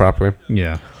line up properly."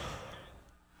 Yeah.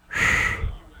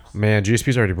 Man,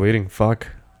 GSP's already bleeding. Fuck.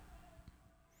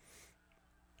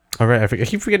 All right, I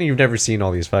keep forgetting you've never seen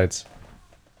all these fights.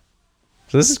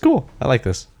 So this is cool. I like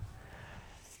this.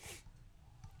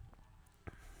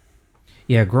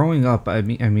 Yeah, growing up, I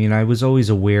mean, I was always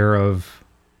aware of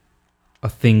a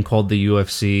thing called the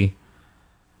UFC,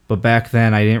 but back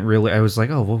then I didn't really. I was like,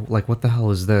 oh, well, like what the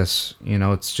hell is this?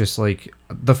 It's just like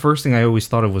the first thing I always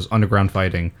thought of was underground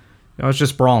fighting. It's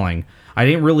just brawling. I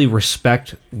didn't really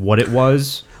respect what it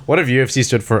was. What if UFC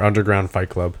stood for Underground Fight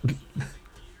Club?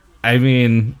 I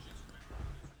mean,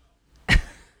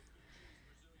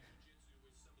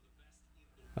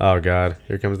 Oh God,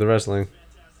 here comes the wrestling.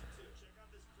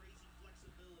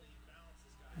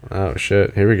 Oh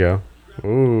shit, here we go.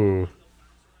 Ooh.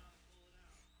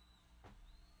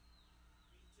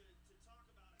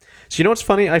 So you know what's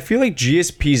funny? I feel like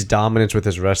GSP's dominance with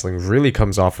his wrestling really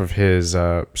comes off of his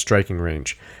striking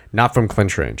range, not from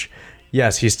clinch range.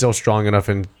 Yes, he's still strong enough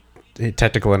and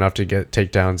technical enough to get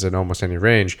takedowns in almost any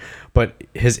range, but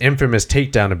his infamous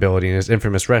takedown ability and his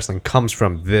infamous wrestling comes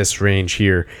from this range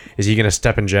here. Is he going to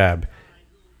step and jab?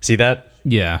 See that?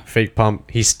 yeah, Fake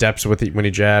pump. He steps when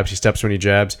he jabs. He steps when he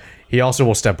jabs. He also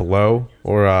will step low,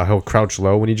 or he'll crouch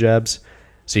low when he jabs.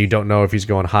 So you don't know if he's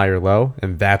going high or low,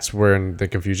 and that's where the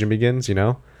confusion begins,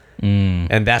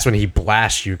 And that's when he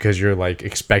blasts you because you're like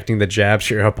expecting the jabs.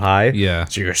 You're up high, Yeah.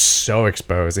 So you're so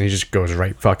exposed, and he just goes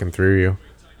right fucking through you.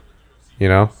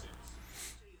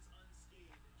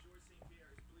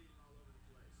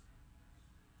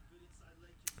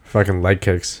 Fucking leg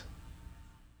kicks.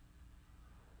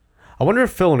 I wonder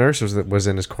if Phil Nurse was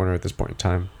in his corner at this point in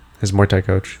time. His Muay Thai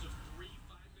coach.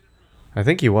 I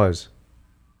think he was.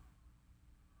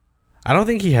 I don't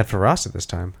think he had Faraz at this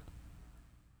time.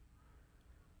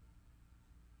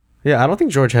 Yeah, I don't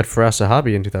think George had Faraz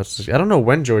Sahabi in 2006. I don't know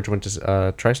when George went to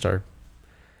TriStar.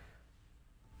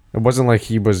 It wasn't like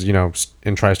he was, in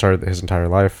TriStar his entire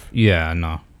life. yeah,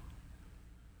 no.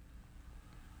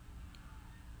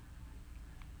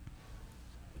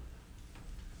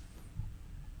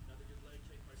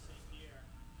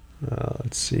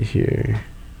 Let's see here.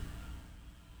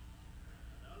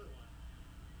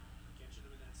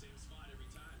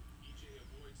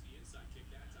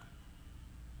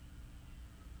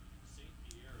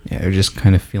 Yeah, they're just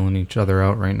kind of feeling each other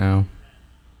out right now.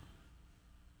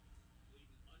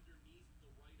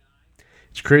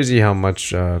 It's crazy how much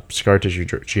scar tissue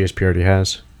GSP already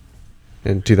has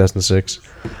in 2006.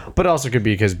 But it also could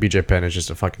be because BJ Penn is just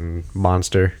a fucking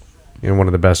monster. One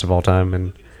of the best of all time,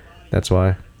 and that's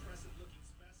why.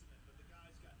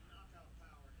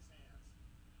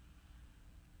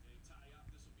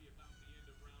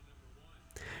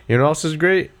 You know what else is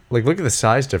great? Like, look at the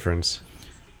size difference.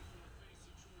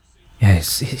 Yeah,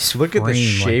 his Look at the frame,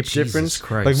 shape Jesus difference.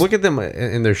 Christ. Like, look at them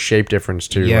in their shape difference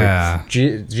too. Yeah. Like,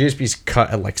 GSP's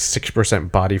cut at like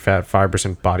 6% body fat,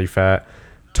 5% body fat,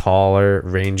 taller,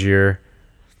 rangier,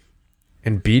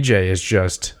 and BJ is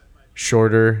just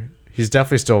shorter. He's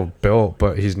definitely still built,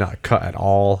 but he's not cut at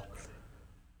all.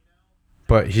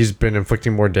 But he's been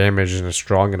inflicting more damage and is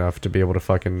strong enough to be able to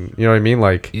fucking, you know what I mean?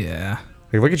 Like, Yeah.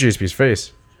 look at GSP's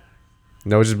face.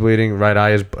 Nose is bleeding. Right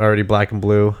eye is already black and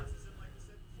blue.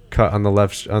 Cut on the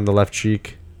left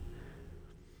cheek.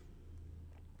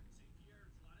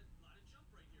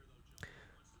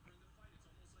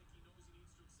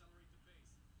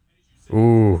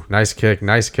 Ooh, nice kick.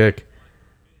 Nice kick.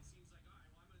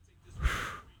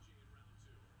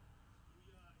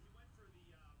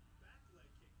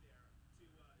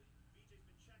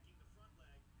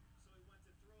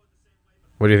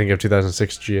 What do you think of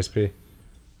 2006 GSP?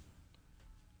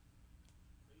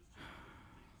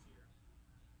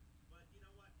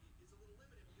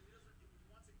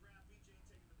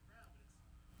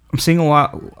 I'm seeing a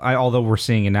lot. Although we're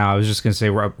seeing it now, I was just gonna say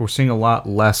we're seeing a lot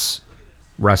less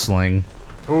wrestling.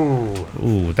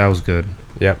 Ooh, that was good.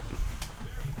 Yep.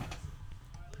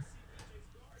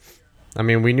 I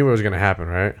mean, we knew it was gonna happen,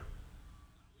 right?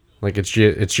 Like it's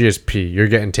GSP. You're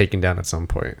getting taken down at some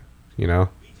point, you know.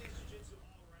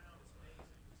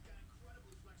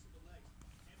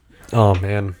 Oh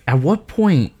man! At what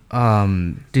point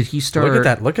did he start? Look at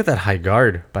that! Look at that high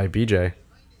guard by BJ.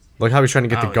 Look how he's trying to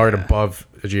get the guard above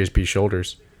the GSP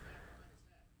shoulders.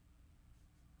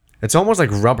 It's almost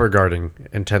like rubber guarding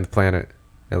in 10th Planet.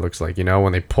 It looks like, you know,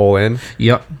 when they pull in.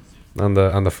 Yep. On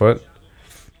the foot.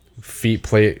 Feet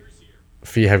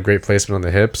have great placement on the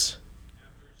hips.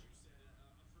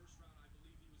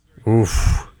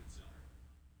 Oof.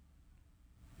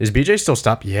 Is BJ still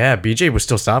stopped? Yeah, BJ was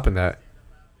still stopping that.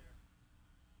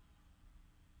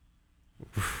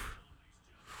 Oof.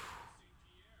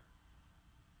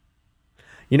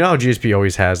 You know how GSP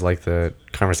always has like the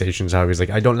conversations how he's like,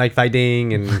 I don't like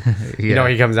fighting, and you know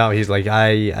he comes out, he's like,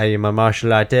 I am a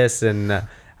martial artist, and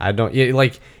I don't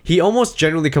like, he almost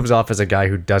generally comes off as a guy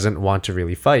who doesn't want to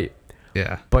really fight.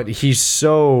 Yeah. But he's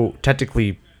so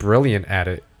technically brilliant at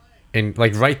it. And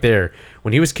like right there,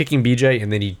 when he was kicking BJ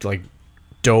and then he like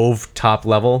dove top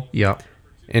level. Yep.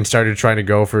 And started trying to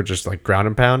go for just like ground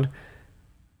and pound.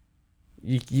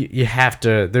 You have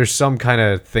to, there's some kind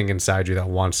of thing inside you that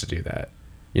wants to do that.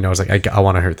 You know, it's like, I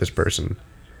want to hurt this person.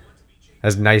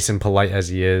 As nice and polite as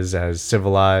he is, as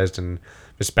civilized and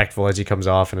respectful as he comes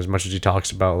off, and as much as he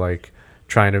talks about like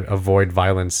trying to avoid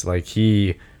violence, like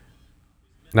he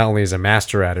not only is a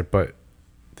master at it, but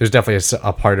there's definitely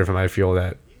a part of him I feel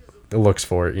that looks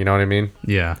for it. You know what I mean?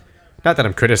 Yeah. Not that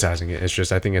I'm criticizing it. It's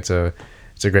just I think it's a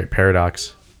great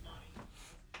paradox.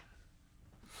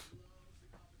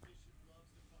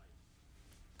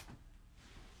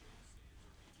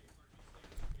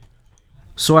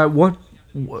 So at what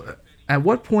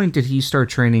point did he start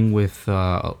training with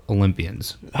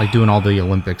Olympians, like doing all the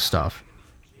Olympic stuff?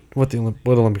 What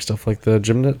Olympic stuff, like the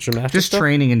gymnastics? Just stuff?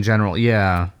 training in general,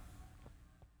 yeah.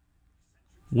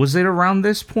 Was it around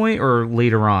this point or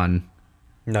later on?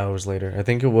 No, it was later. I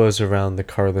think it was around the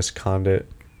Carlos Condit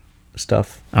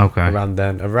stuff. Okay. Around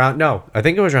then. I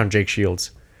think it was around Jake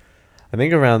Shields. I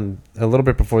think around a little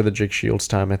bit before the Jake Shields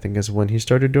time, I think is when he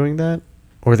started doing that.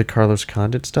 Or the Carlos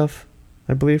Condit stuff,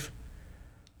 I believe.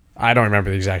 I don't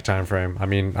remember the exact time frame. I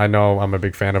mean, I know I'm a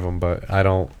big fan of him, but I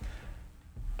don't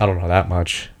know that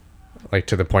much. Like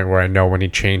to the point where I know when he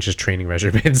changed his training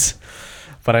regimens.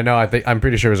 But I know, I'm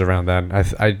pretty sure it was around then.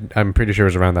 I'm pretty sure it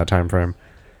was around that time frame.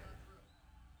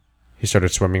 He started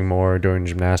swimming more, doing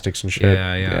gymnastics and shit.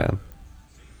 Yeah.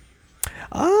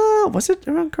 Was it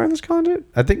around Carlos Condit?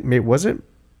 I think maybe, was it?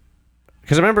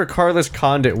 Because I remember Carlos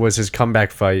Condit was his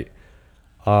comeback fight,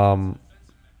 from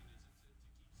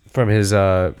his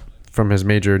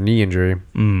major knee injury.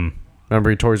 Remember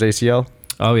he tore his ACL?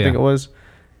 Oh yeah. I think it was.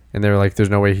 And they were like, "There's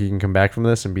no way he can come back from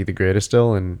this and be the greatest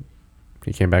still." And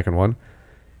he came back and won.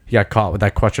 He got caught with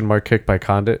that question mark kick by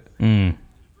Condit, and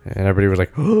everybody was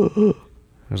like, "It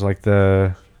was like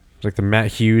the Matt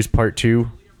Hughes Part 2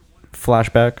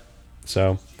 flashback."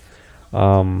 So,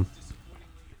 I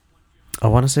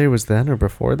want to say it was then or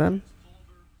before then.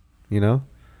 You know.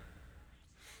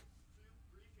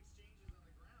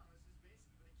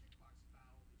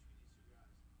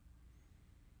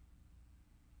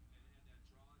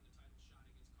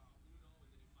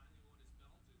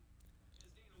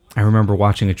 I remember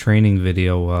watching a training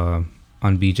video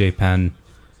on BJ Penn.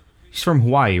 He's from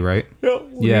Hawaii, right? Yeah.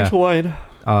 Yeah. He's Hawaiian.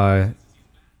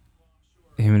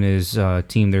 him and his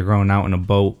team, they're going out in a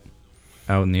boat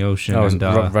out in the ocean. Oh, and,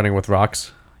 running with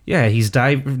rocks. yeah, he's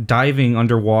diving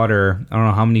underwater. I don't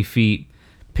know how many feet.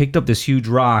 Picked up this huge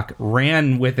rock,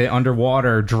 ran with it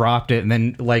underwater, dropped it, and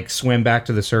then like swam back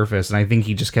to the surface. And I think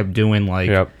he just kept doing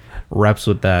like reps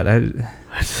with that.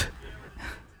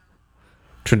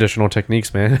 Traditional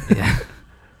techniques, man. Yeah.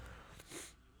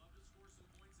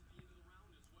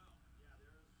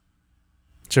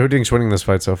 So who do you think's winning this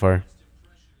fight so far?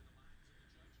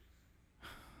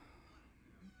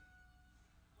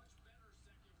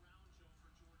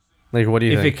 Like, what do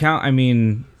you If think? it count, I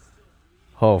mean,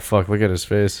 Oh, fuck. Look at his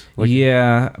face.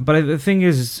 yeah. But the thing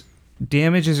is,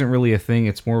 damage isn't really a thing.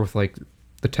 It's more with like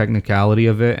the technicality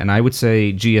of it. And I would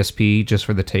say GSP just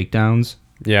for the takedowns.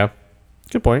 Yeah.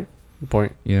 Good point. Good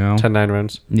point. You know? 10-9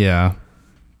 rounds. Yeah.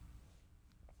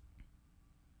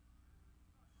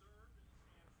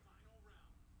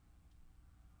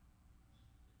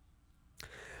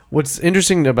 What's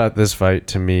interesting about this fight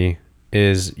to me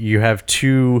is you have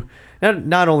two,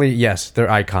 not only, yes,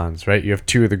 they're icons, right? You have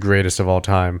two of the greatest of all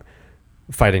time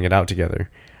fighting it out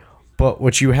together. But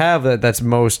what you have that's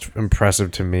most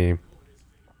impressive to me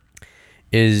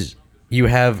is you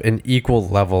have an equal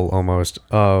level almost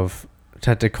of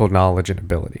technical knowledge and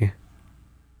ability.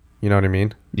 You know what I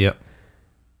mean? Yep.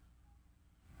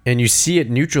 And you see it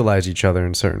neutralize each other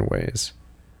in certain ways.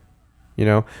 You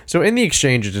know, so in the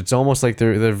exchanges, it's almost like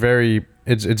they're very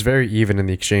it's very even in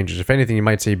the exchanges. If anything, you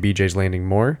might say BJ's landing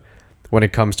more when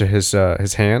it comes to his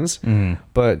hands,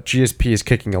 but GSP is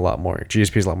kicking a lot more.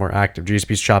 GSP is a lot more active.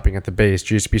 GSP is chopping at the base.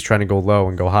 GSP is trying to go low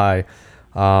and go high.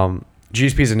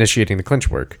 GSP is initiating the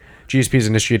clinch work. GSP is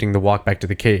initiating the walk back to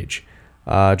the cage.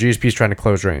 GSP is trying to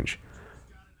close range.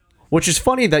 Which is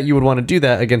funny that you would want to do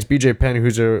that against BJ Penn,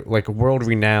 who's a world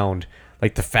renowned,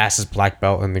 like the fastest black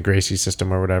belt in the Gracie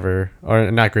system or whatever.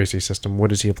 Or not Gracie system.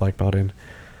 What is he a black belt in?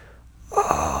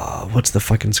 What's the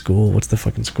fucking school?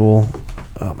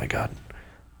 Oh my god.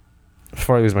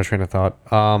 Before I lose my train of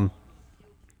thought.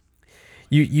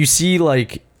 You see,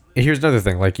 like, here's another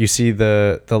thing. Like, you see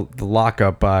the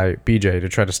lockup by BJ to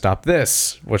try to stop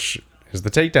this, which is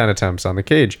the takedown attempts on the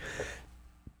cage.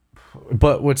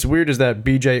 But what's weird is that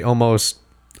BJ almost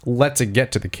lets it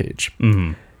get to the cage.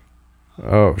 Mm-hmm.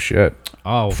 Oh, shit.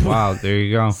 Oh, wow. There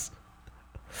you go.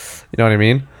 You know what I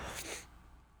mean?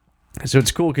 So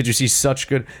it's cool because you see such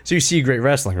good... So you see great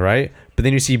wrestling, right? But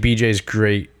then you see BJ's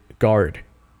great guard.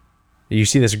 You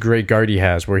see this great guard he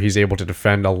has where he's able to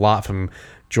defend a lot from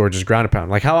George's ground and pound.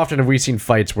 Like, how often have we seen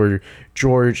fights where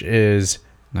George is...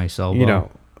 Nice elbow. You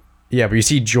know... Yeah, but you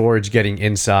see George getting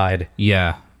inside...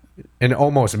 Yeah. And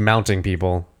almost mounting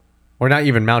people, or not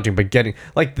even mounting, but getting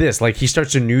like this. Like, he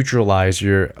starts to neutralize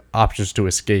your options to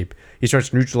escape. He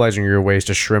starts neutralizing your ways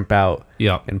to shrimp out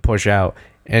and push out.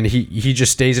 And he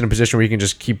just stays in a position where he can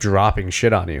just keep dropping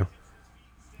shit on you.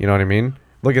 You know what I mean?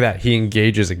 Look at that. He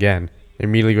engages again.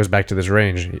 Immediately goes back to this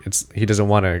range. He doesn't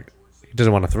want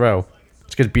to throw.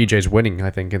 It's because BJ's winning, I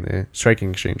think, in the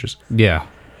striking exchanges. Yeah.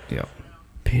 Yeah.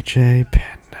 BJ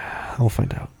Penn. I'll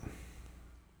find out.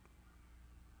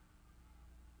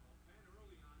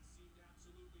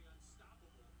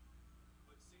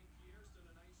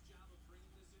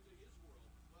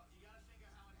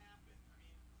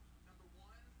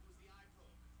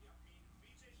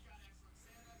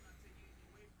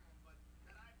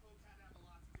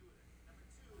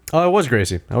 Oh, it was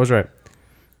Gracie. I was right.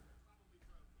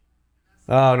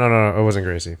 Oh, no. It wasn't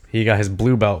Gracie. He got his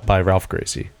blue belt by Ralph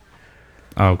Gracie.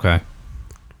 Okay.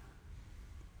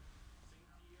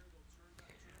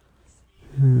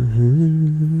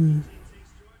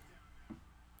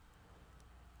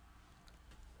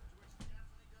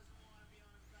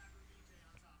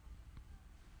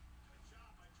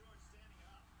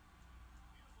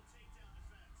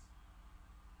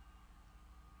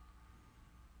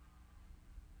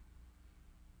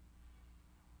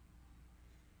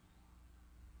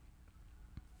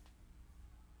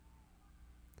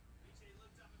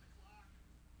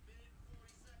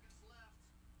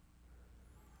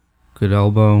 Good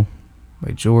elbow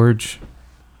by George.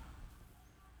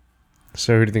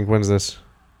 So who do you think wins this?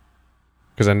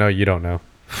 Because I know you don't know.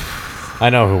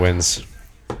 I know who wins.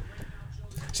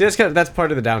 See, that's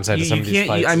part of the downside to some of these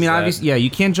fights. I mean, obviously, yeah, you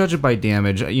can't judge it by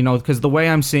damage, you know, because the way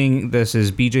I'm seeing this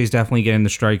is BJ's definitely getting the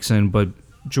strikes in, but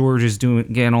George is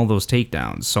getting all those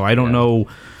takedowns. So I don't know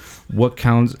what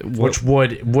counts.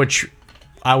 Which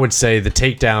I would say the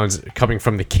takedowns coming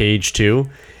from the cage too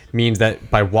means that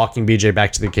by walking BJ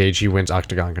back to the cage, he wins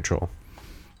octagon control.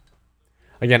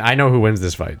 Again, I know who wins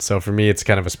this fight, so for me, it's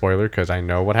kind of a spoiler because I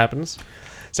know what happens.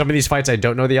 Some of these fights, I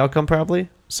don't know the outcome probably,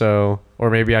 so, or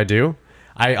maybe I do.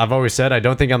 I've always said I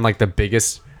don't think I'm like the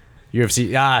biggest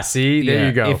UFC. See, there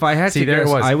you go. If I had see, to there guess,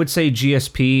 it was. I would say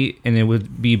GSP, and it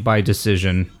would be by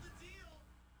decision.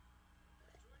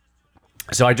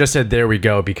 So I just said there we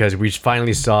go because we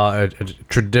finally saw a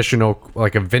traditional,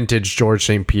 like a vintage George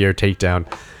St. Pierre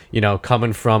takedown. You know,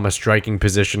 coming from a striking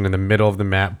position in the middle of the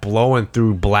mat, blowing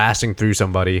through, blasting through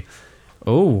somebody.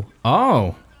 Oh.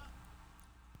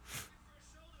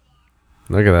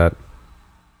 Look at that.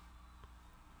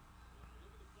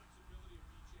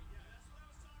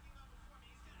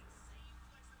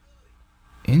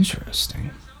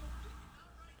 Interesting.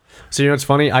 So you know what's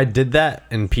funny? I did that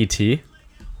in PT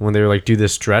when they were like, do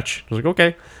this stretch. I was like,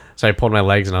 okay. So I pulled my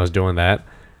legs and I was doing that.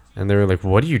 And they were like,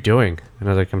 what are you doing? And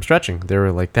I was like, I'm stretching. They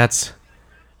were like, that's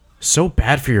so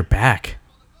bad for your back.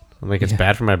 I'm like, it's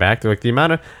bad for my back? They're like,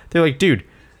 they're like, dude,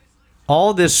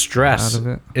 all this stress Out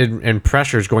of it. and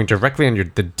pressure is going directly on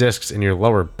the discs in your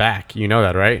lower back. You know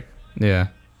that, right? Yeah.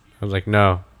 I was like,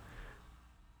 no.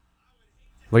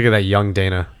 Look at that young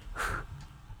Dana.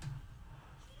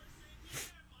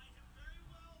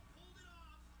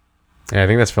 Yeah, I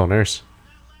think that's Phil Nurse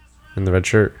in the red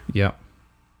shirt. Yep.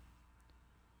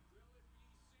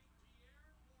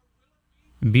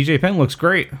 BJ Penn looks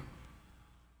great.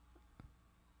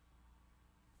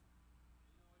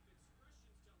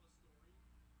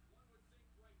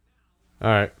 All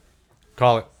right.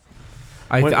 Call it.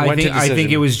 I Went to think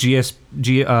decision. it was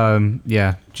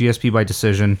GSP by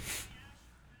decision.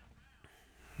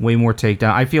 Way more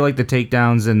takedown. I feel like the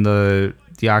takedowns and the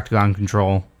octagon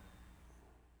control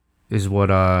is what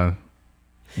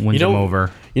wins him over.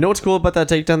 You know what's cool about that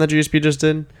takedown that GSP just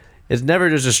did? It's never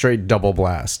just a straight double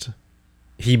blast.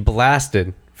 He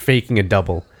blasted, faking a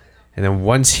double. And then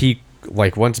once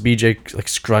BJ like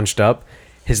scrunched up,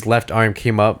 his left arm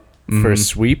came up for a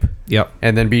sweep. Yep.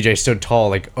 And then BJ stood tall,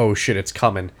 like, oh shit, it's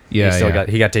coming. Yeah,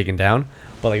 he got taken down.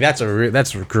 But like that's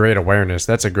great awareness.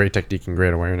 That's a great technique and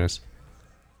great awareness.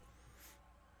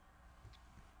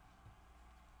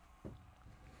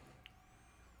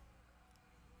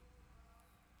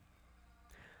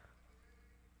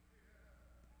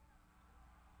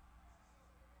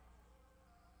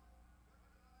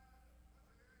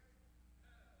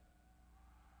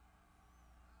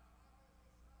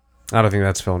 I don't think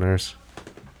that's Phil Nurse.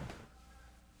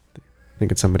 I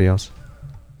think it's somebody else.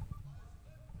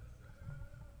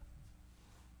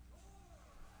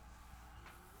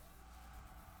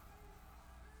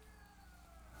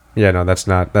 Yeah, no, that's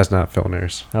not Phil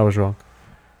Nurse. I was wrong.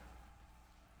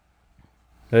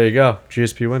 There you go.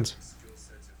 GSP wins.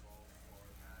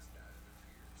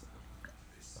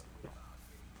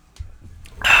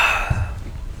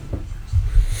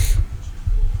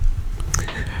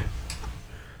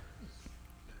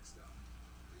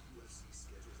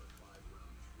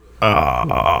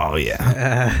 Oh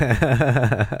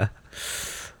yeah.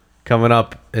 Coming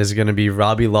up is going to be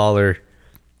Robbie Lawler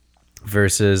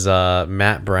versus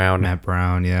Matt Brown. Matt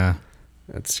Brown, yeah.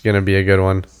 It's going to be a good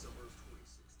one.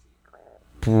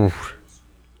 Oof.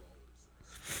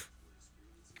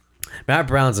 Matt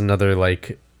Brown's another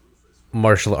like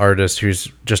martial artist who's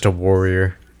just a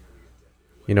warrior.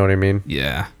 You know what I mean?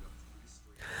 Yeah.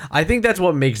 I think that's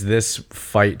what makes this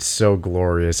fight so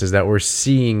glorious is that we're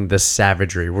seeing the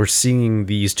savagery. We're seeing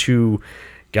these two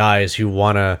guys who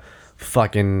want to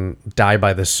fucking die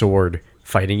by the sword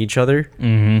fighting each other.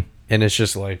 Mm-hmm. And it's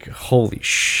just like, holy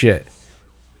shit.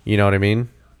 You know what I mean?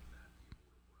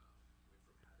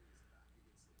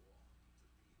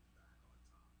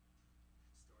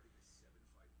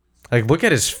 Like, look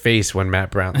at his face when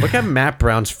Matt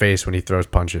Brown's face when he throws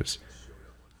punches.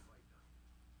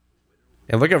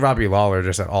 And look at Robbie Lawler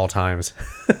just at all times.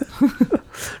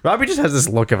 Robbie just has this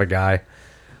look of a guy.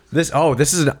 This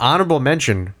is an honorable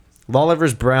mention. Lawler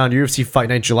vs. Brown, UFC Fight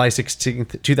Night, July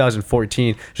 16th,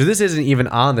 2014. So this isn't even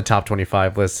on the top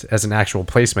 25 list as an actual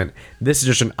placement. This is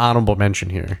just an honorable mention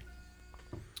here.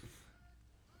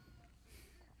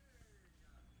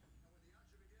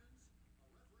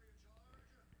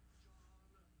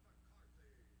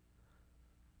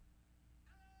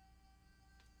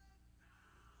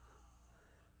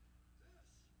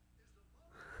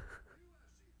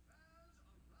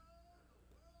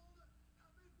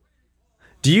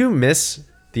 Do you miss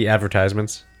the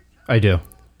advertisements? I do.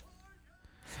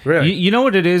 Really? You know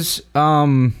what it is?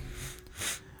 I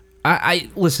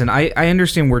listen. I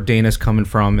understand where Dana's coming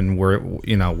from and where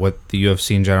what the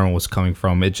UFC in general was coming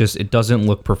from. It doesn't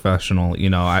look professional. It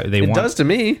does to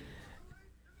me.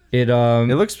 It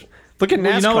looks. Look at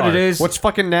NASCAR. You know what it is? What's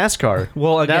fucking NASCAR?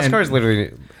 Well, again, NASCAR is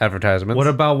literally advertisements. What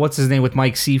about what's his name with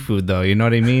Mike Seafood though? You know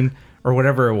what I mean, or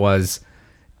whatever it was.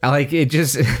 Like it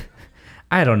just.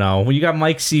 I don't know. When you got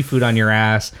Mike Seafood on your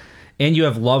ass and you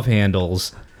have love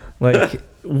handles, like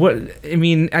what? I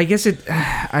mean, I guess it.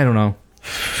 I don't know.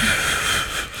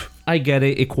 I get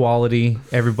it. Equality.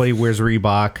 Everybody wears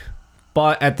Reebok,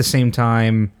 but at the same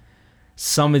time,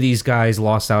 some of these guys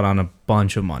lost out on a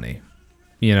bunch of money.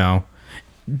 You know.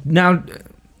 Now,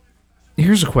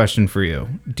 here's a question for you.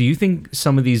 Do you think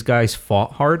some of these guys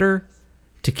fought harder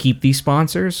to keep these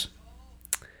sponsors?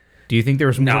 Do you think there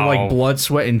was more No. like blood,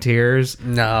 sweat, and tears?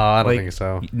 No, I don't Like, think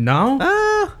so. No?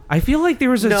 I feel like there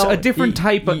was No, a different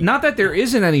type of... Not that there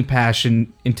isn't any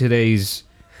passion in today's,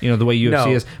 the way UFC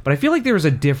No. is, but I feel like there was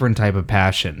a different type of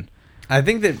passion. I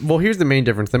think that, well, here's the main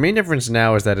difference. The main difference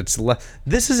now is that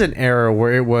this is an era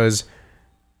where it was,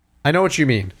 I know what you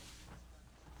mean.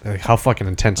 Like, how fucking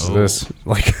intense is this?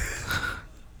 Like,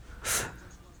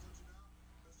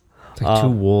 It's like two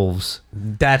wolves.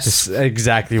 that's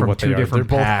exactly From what they two are. They're different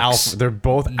both packs. alpha. They're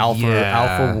both alpha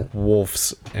Yeah.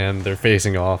 wolves, and they're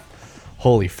facing off.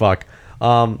 Holy fuck.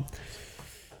 To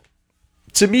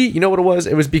me, you know what it was?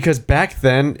 It was because back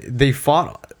then they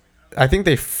fought. I think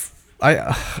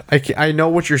I know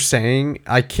what you're saying.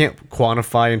 I can't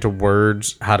quantify into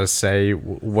words how to say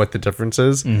what the difference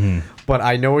is, but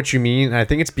I know what you mean. And I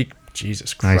think it's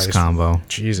Jesus Christ. Nice combo.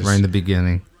 Jesus. Right in the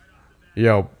beginning.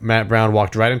 Yo, Matt Brown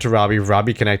walked right into Robbie.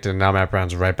 Robbie connected, and now Matt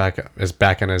Brown's right back. Is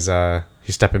back in his.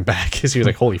 He's stepping back. He was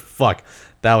like, "Holy fuck,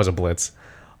 that was a blitz."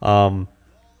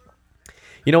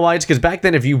 You know why? It's because back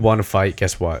then, if you won a fight,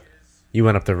 guess what? You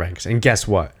went up the ranks, and guess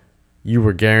what? You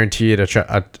were guaranteed a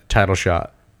title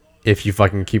shot if you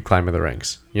fucking keep climbing the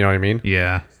ranks. You know what I mean?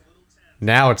 Yeah.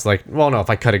 Now it's like, well, no, if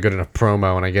I cut a good enough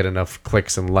promo and I get enough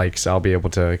clicks and likes, I'll be able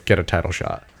to get a title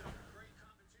shot.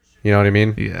 You know what I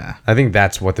mean? Yeah. I think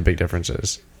that's what the big difference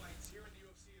is.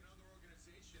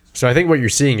 So I think what you're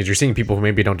seeing is you're seeing people who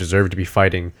maybe don't deserve to be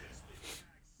fighting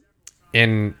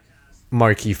in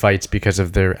marquee fights because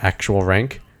of their actual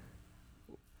rank.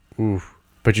 Ooh.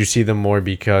 But you see them more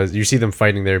because you see them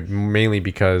fighting there mainly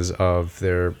because of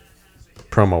their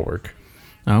promo work.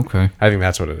 Okay. I think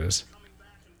that's what it is.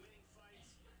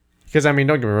 Because, I mean,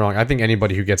 don't get me wrong. I think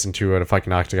anybody who gets into a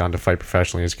fucking octagon to fight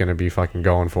professionally is going to be fucking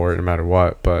going for it no matter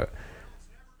what. But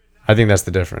I think that's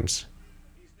the difference.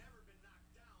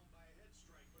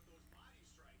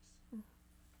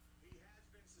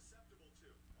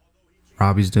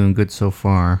 Robbie's doing good so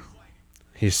far.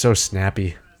 He's so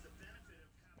snappy.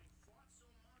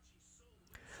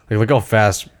 Like, look how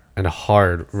fast and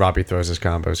hard Robbie throws his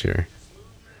combos here.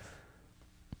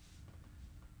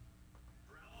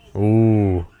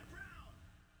 Ooh.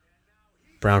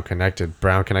 Brown connected.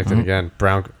 Brown connected again.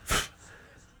 Brown.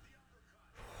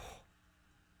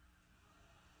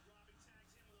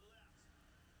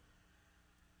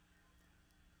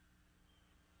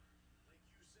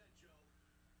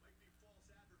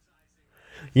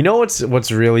 You know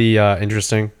what's really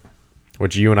interesting,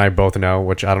 which you and I both know,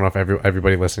 which I don't know if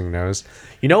everybody listening knows.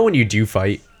 You know when you do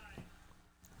fight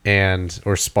and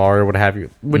or spar or what have you,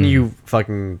 when you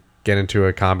fucking get into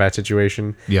a combat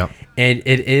situation, Yep. and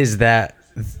it is that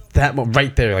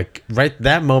right there, like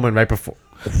that moment right before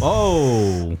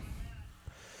Oh.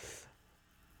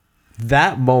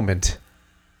 that moment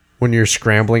when you're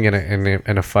scrambling in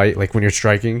a fight, like when you're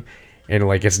striking and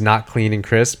like it's not clean and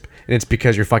crisp, and it's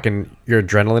because your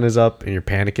adrenaline is up and you're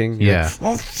panicking. You're Yeah. like,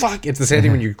 oh fuck! It's the same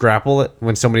thing when you grapple it,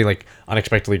 when somebody like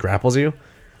unexpectedly grapples you,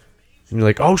 and you're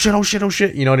like, oh shit, oh shit, oh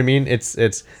shit. You know what I mean? It's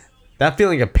that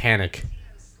feeling of panic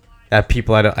that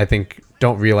people I think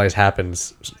don't realize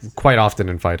happens quite often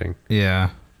in fighting. Yeah.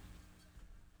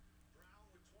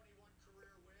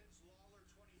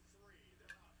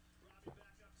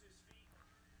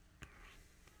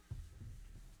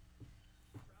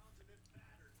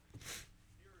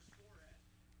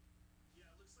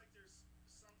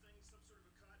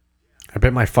 I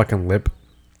bit my fucking lip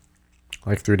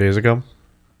like 3 days ago,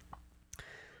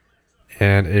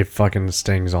 and it fucking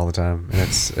stings all the time. And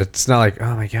it's not like,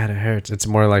 oh my god, it hurts. It's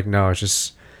more like, no, it's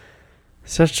just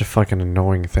such a fucking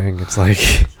annoying thing. It's like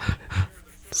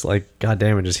it's like, god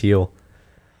damn it, just heal.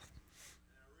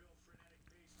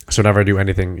 So whenever I do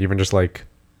anything, even just like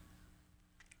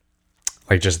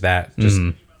just that,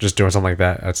 just doing something like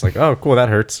that, it's like, oh cool, that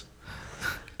hurts.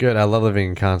 Good. I love living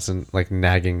in constant like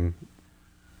nagging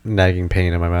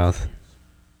pain in my mouth.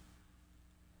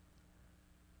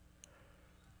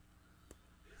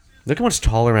 Look how much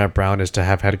taller Matt Brown is to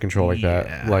have head control like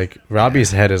that. Like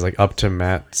Robbie's head is like up to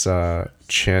Matt's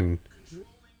chin.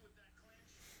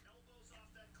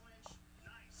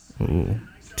 Ooh.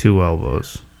 2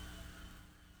 elbows.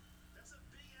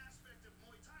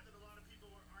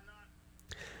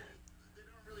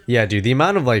 Yeah, dude, the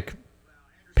amount of like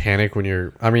panic when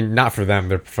you're. I mean, not for them;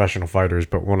 they're professional fighters.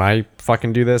 But when I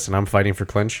fucking do this and I'm fighting for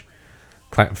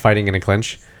fighting in a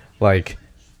clinch, like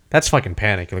that's fucking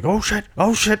panic. You're like, oh shit,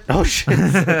 oh shit, oh shit,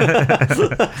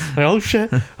 like, oh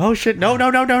shit, oh shit, no, no,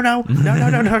 no, no, no, no, no,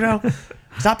 no, no, no,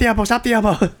 stop the elbow, stop the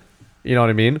elbow. You know what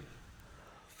I mean?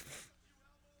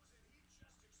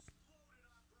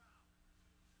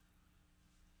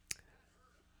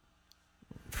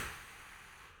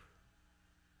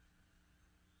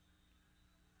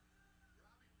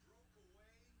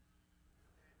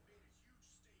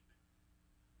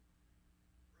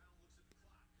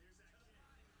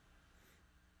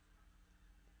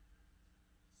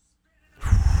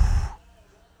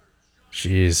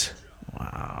 Jeez.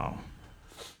 Wow.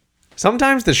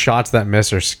 Sometimes the shots that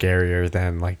miss are scarier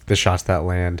than like the shots that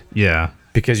land Yeah.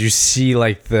 because you see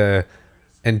like the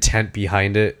intent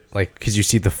behind it, like because you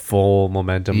see the full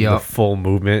momentum, the Yup. full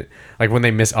movement. Like when they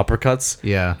miss uppercuts,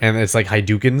 Yeah. and it's like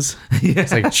Hadoukens.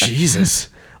 It's like Jesus.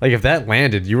 Like if that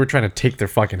landed, you were trying to take their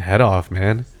fucking head off,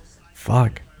 man.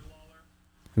 Fuck.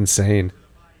 Insane.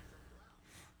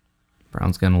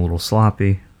 Brown's getting a little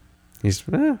sloppy. He's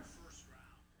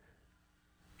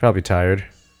probably tired.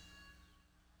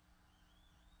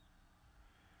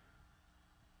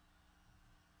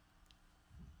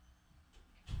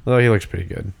 Although he looks pretty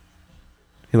good.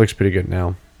 He looks pretty good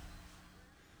now.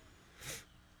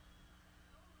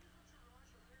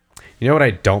 You know what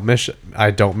I don't miss?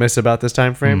 I don't miss about this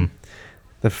time frame?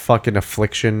 The fucking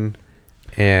Affliction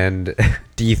and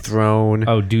Dethrone.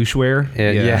 Oh, doucheware?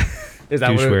 And, yeah. Is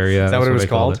that Doucheware, yeah. Is that what it was I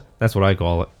called called? it. That's what I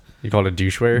call it. You called it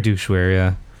doucheware? Doucheware,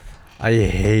 yeah. I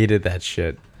hated that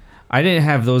shit. I didn't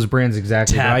have those brands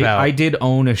exactly. But Tap out. I did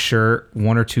own a shirt,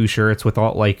 one or two shirts with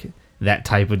all like that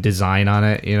type of design on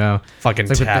it, you know? Fucking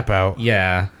It's like with tap the- out.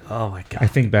 Yeah. Oh my I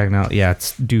god. think back now. Yeah,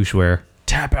 it's doucheware.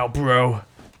 Tap out, bro.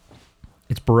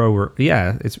 It's bro.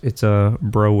 Yeah, it's a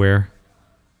broware.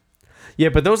 Yeah,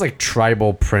 but those like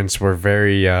tribal prints were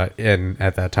very in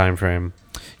at that time frame.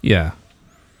 Yeah.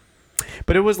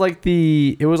 But it was like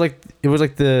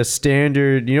the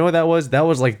standard. You know what that was? That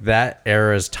was like that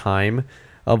era's time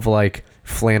of like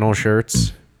flannel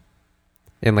shirts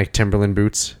and like Timberland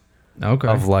boots. Okay.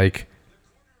 Of like,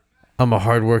 I'm a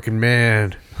hardworking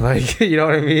man. Like, you know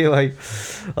what I mean?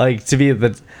 Like to be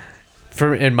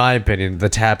for in my opinion, the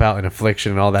tap out and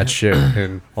Affliction and all that shit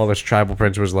and all this tribal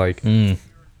prints was like,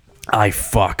 I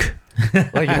fuck. Like,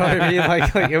 you know what I mean?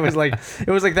 Like it was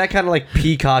like that kind of like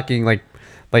peacocking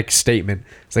like statement.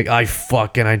 It's like, I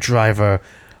fuck and I drive a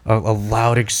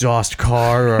loud exhaust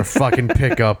car or a fucking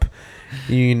pickup.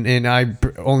 And I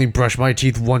only brush my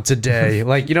teeth once a day.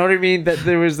 Like, you know what I mean? That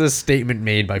there was this statement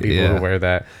made by people Yeah. who wear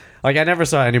that. Like, I never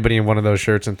saw anybody in one of those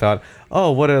shirts and thought,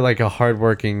 oh, what a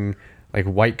hardworking, like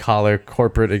white collar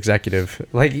corporate executive.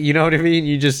 Like, you know what I mean?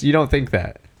 You don't think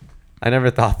that. I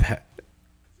never thought that.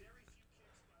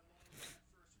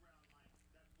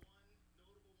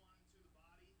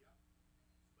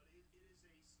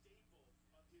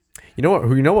 You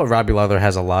know what Robbie Lawler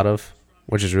has a lot of,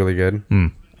 which is really good.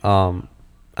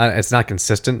 It's not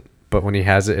consistent, but when he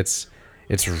has it,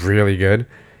 it's really good.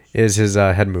 Is his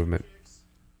head movement.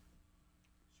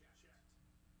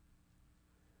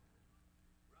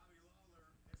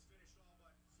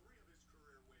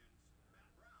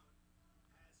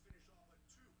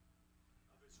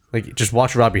 Like, just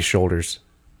watch Robbie's shoulders.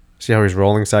 See how he's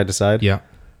rolling side to side? Yeah.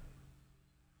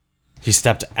 He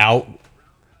stepped out.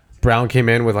 Brown came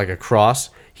in with like a cross.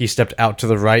 He stepped out to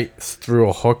the right, threw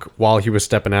a hook while he was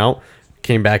stepping out,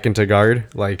 came back into guard.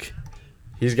 Like,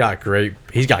 he's got great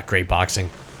boxing.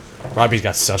 Robbie's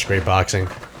got such great boxing.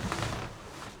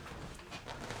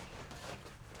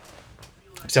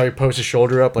 See how he posts his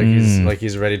shoulder up like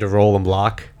he's ready to roll and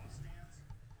block.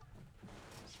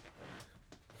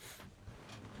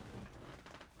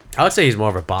 I would say he's more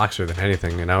of a boxer than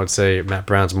anything, and I would say Matt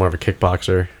Brown's more of a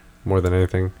kickboxer more than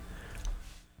anything.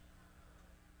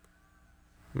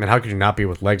 I mean, how could you not be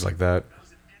with legs like that?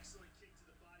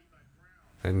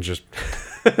 And just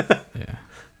Yeah.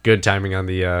 good timing on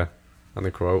the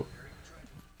quote.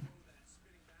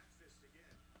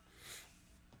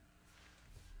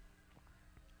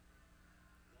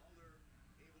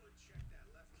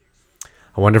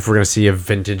 I wonder if we're gonna see a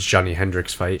vintage Johnny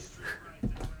Hendricks fight.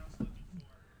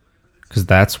 Because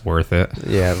that's worth it.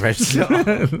 Yeah, right.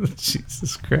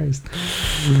 Jesus Christ.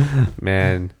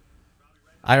 Man,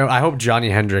 I hope Johnny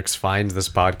Hendricks finds this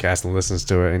podcast and listens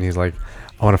to it, and he's like,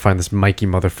 I want to find this Mikey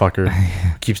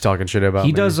motherfucker. Keeps talking shit about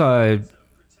He me. does, I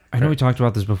know we talked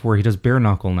about this before. He does bare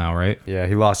knuckle now, right? Yeah,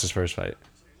 he lost his first fight.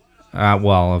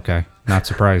 Well, okay. Not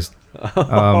surprised.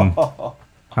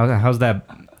 How's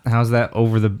that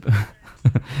over the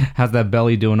How's that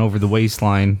belly doing over the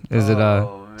waistline? Is it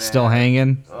still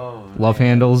hanging? Love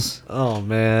handles Oh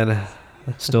man.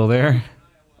 still there?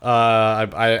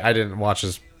 I didn't watch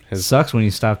his Sucks when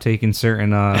you stop taking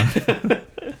certain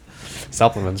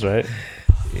supplements, right?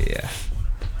 Yeah.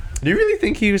 Do you really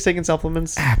think he was taking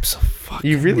supplements? Absolutely.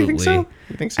 You really think so?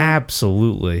 You think so?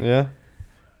 Absolutely. Yeah.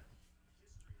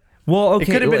 Well, okay. It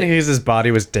could have been because his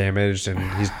body was damaged and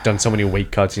he's done so many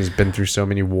weight cuts. He's been through so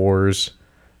many wars,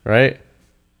 right?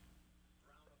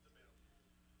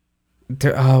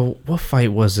 What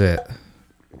fight was it?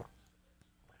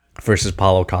 Versus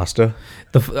Paulo Costa.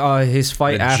 His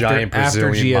fight The after giant after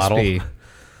Brazilian GSP. model.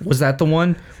 Was that the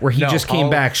one where he No, just came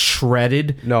Paulo- back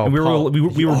shredded? No, and we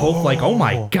were both like, "Oh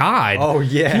my god!" Oh,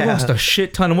 yeah. he lost a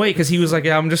shit ton of weight because he was like,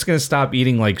 "Yeah, I'm just gonna stop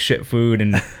eating like shit food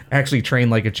and actually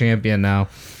train like a champion now,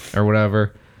 or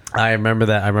whatever." I remember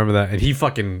that. And he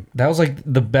fucking... That was like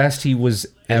the best he was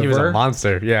ever. He was a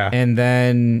monster, yeah. And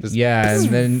then and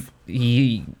then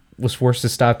he was forced to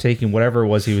stop taking whatever it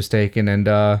was he was taking, and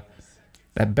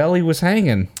that belly was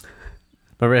hanging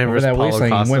Remember him over versus that Paulo waistline.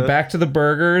 He Costa? went back to the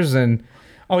burgers and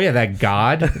that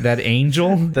god, that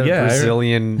angel,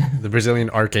 The Brazilian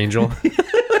archangel.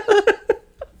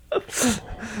 It's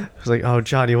like, oh,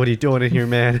 Johnny, what are you doing in here,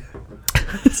 man?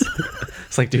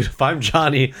 It's like, dude, if I'm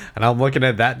Johnny and I'm looking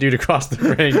at that dude across the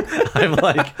ring, I'm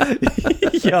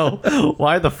like, yo,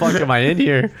 why the fuck am I in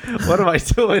here? What am I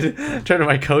doing? Turn to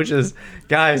my coaches,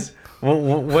 guys.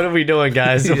 What are we doing,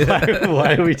 guys?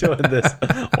 Why are we doing this?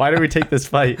 Why did we take this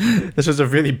fight? This was a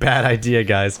really bad idea,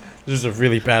 guys. This was a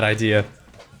really bad idea.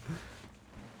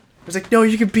 It's like, no,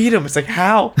 you can beat him. It's like,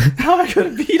 how? How am I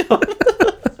gonna beat him?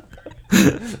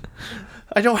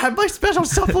 I don't have my special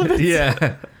supplements.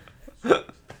 yeah.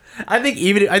 I think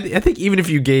even if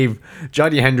you gave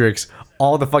Johnny Hendricks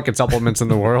all the fucking supplements in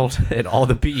the world and all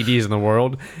the PEDs in the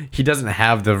world, he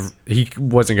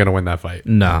wasn't gonna win that fight.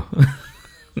 No,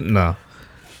 no.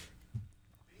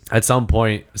 At some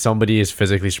point, somebody is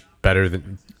physically better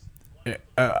than,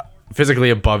 physically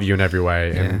above you in every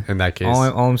way. In that case,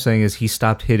 All I'm saying is he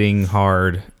stopped hitting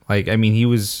hard. Like, I mean, he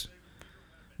was.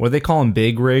 What do they call him?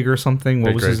 Big rig or something? What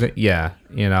Big was his rig. name?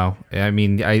 Yeah, I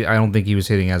mean, I don't think he was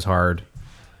hitting as hard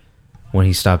when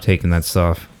he stopped taking that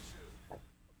stuff.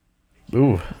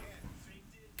 ooh,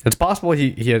 it's possible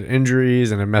he had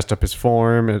injuries and it messed up his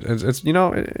form. It's who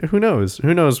knows?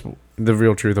 Who knows the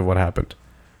real truth of what happened?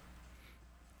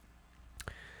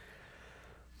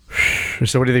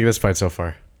 So, what do you think of this fight so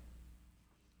far?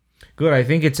 Good. I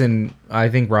think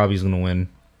Robbie's gonna win.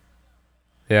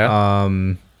 Yeah.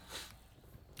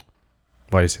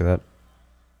 Why do you say that?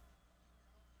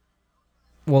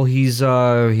 Well, he's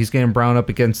getting Brown up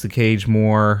against the cage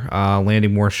more,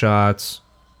 landing more shots.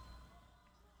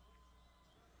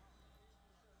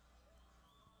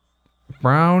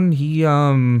 Brown, he's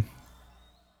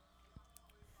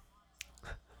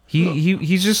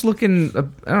just looking. I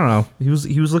don't know. He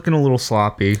was looking a little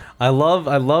sloppy. I love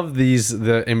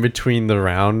the in between the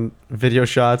round video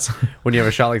shots when you have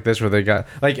a shot like this where they got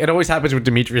like it always happens with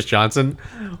Demetrius Johnson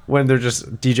when they're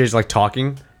just DJ's like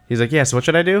talking. He's like, yeah, so what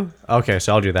should I do? Okay,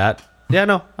 so I'll do that. Yeah,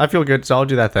 no, I feel good, so I'll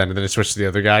do that then. And then it switches to the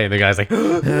other guy, and the guy's like,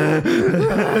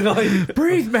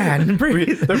 Breathe, man,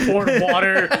 breathe. they're pouring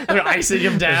water, they're icing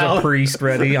him There's down, a priest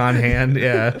ready on hand.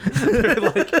 Yeah. they're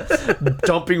like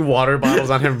dumping water bottles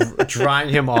on him, drying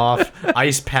him off,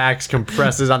 ice packs,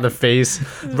 compresses on the face,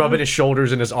 rubbing his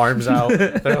shoulders and his arms out.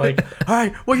 They're like, all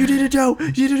right, what you need to do?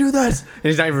 You need to do this. And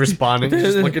he's not even responding. He's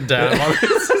just looking down.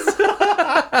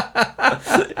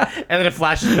 And then it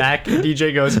flashes back, and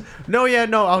DJ goes, no,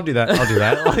 I'll do that. Like,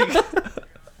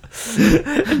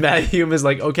 and Matt Hume is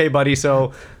like, okay, buddy,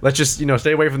 so let's just,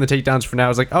 stay away from the takedowns for now. I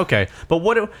was like, okay, but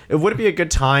would it be a good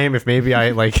time if maybe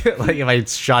I, like if I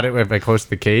shot it if I close to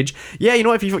the cage? Yeah, you know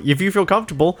what, if you feel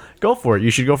comfortable, go for it.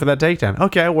 You should go for that takedown.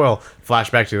 Okay, I will.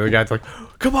 Flashback to the other guy's like,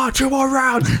 come on, 2 more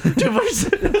rounds. 2 more.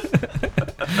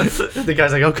 The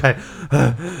guy's like, okay.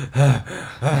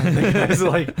 The guy's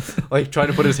like trying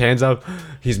to put his hands up.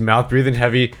 He's mouth breathing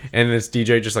heavy, and this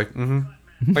DJ just like,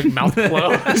 like mouth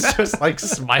closed, just like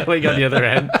smiling on the other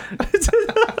end.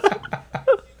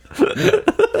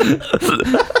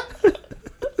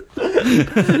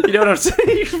 You know what I'm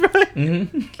saying, right?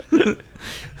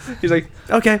 Mm-hmm. He's like,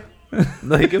 okay,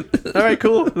 like, all right,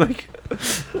 cool, like.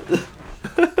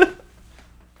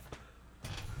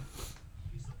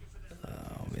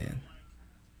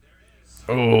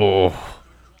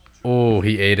 Oh,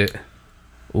 he ate it.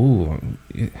 Ooh,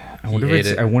 I wonder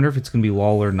if it's gonna be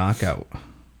Lawler knockout.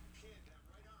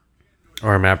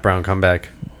 Or a Matt Brown comeback.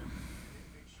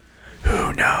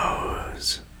 Who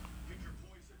knows?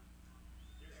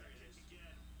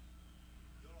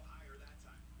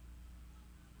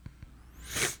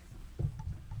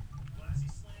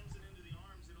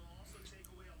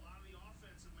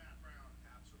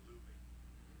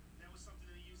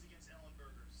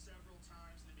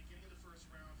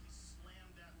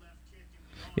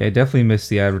 Yeah, I definitely missed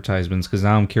the advertisements because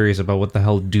now I'm curious about what the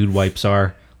hell dude wipes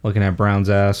are. Looking at Brown's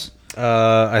ass.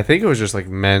 I think it was just like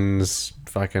men's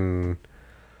fucking.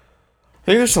 I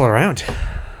think they're still around.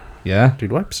 Yeah?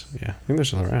 Dude wipes. Yeah, I think they're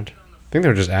still around. I think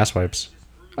they're just ass wipes.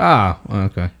 Ah,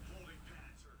 okay.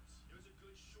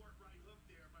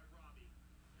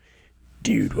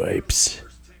 Dude wipes.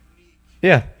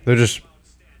 Yeah, they're just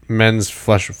men's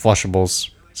flushables.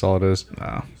 That's all it is.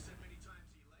 Wow.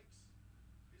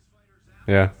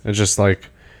 Yeah, it's just like, do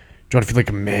you want to feel like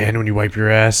a man when you wipe your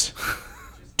ass?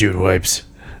 Dude wipes.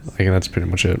 Like, that's pretty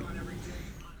much it.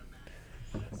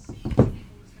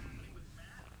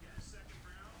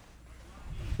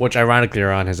 Which ironically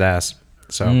are on his ass.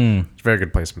 So, it's a very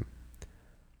good placement.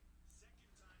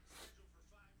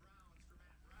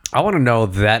 I want to know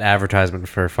that advertisement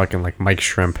for fucking like Mike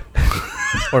Shrimp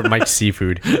or Mike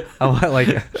Seafood. I want like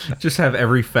Just have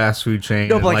every fast food chain.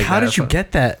 no, and, but like how that. did you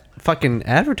get that fucking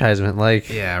advertisement? Like,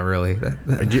 Yeah, really.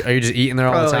 are you just eating there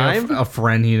all the Probably time? A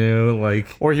friend he knew,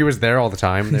 like. Or he was there all the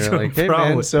time. They're like, hey man,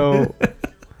 Probably. so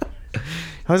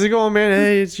how's it going, man?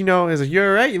 Hey, it's it's like, you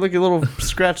all right? You look a little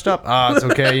scratched up. Ah, it's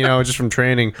okay, just from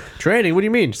training. Training? What do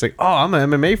you mean? She's like, oh, I'm an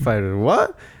MMA fighter.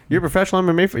 What? You're a professional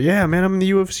MMA fighter? Yeah, man, I'm in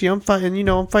the UFC. I'm fighting,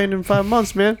 I'm fighting in 5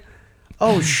 months, man.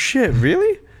 Oh shit,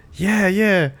 really?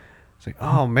 Yeah. It's like,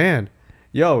 oh man.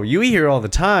 Yo, you eat here all the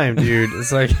time, dude.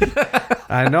 It's like,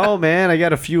 I know, man. I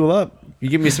gotta fuel up. You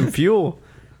give me some fuel.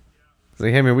 It's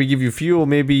like, hey man, we give you fuel.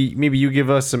 Maybe you give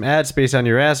us some ad space on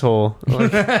your asshole.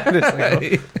 Like,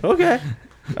 it's like, okay,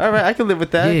 all right, I can live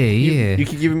with that. Yeah. You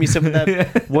keep giving me some of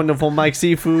that wonderful Mike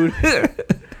Seafood.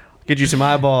 Get you some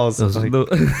eyeballs. Like,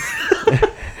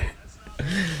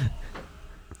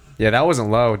 yeah, that wasn't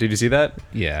low. Did you see that?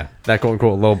 Yeah. That quote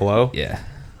unquote low blow. Yeah.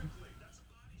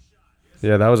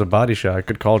 Yeah, that was a body shot.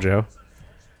 Good call, Joe.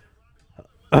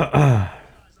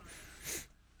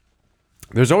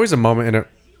 There's always a moment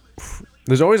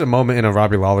in a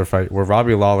Robbie Lawler fight where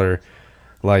Robbie Lawler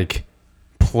like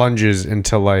plunges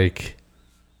into like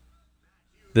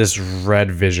this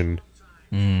red vision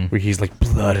where he's like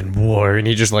blood and war, and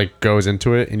he just like goes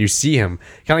into it, and you see him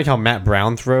kind of like how Matt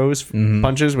Brown throws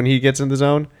punches when he gets in the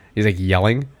zone. He's like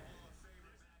yelling.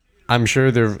 I'm sure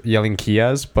they're yelling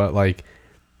Kias, but like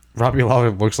Robbie Lawler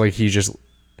looks like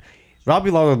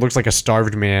a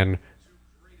starved man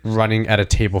running at a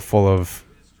table full of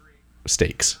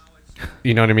steaks.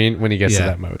 You know what I mean? When he gets to Yeah.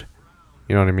 that mode.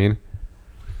 You know what I mean?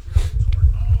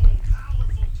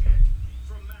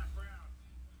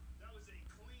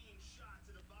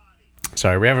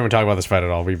 Sorry, we haven't been talking about this fight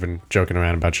at all. We've been joking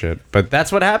around about shit. But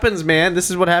that's what happens, man. This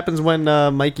is what happens when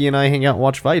Mikey and I hang out and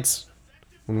watch fights.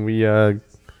 When we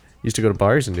used to go to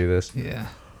bars and do this. Yeah.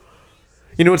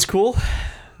 You know what's cool?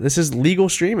 This is legal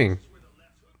streaming.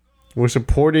 We're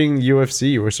supporting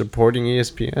UFC. We're supporting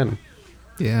ESPN.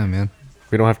 Yeah, man.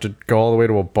 We don't have to go all the way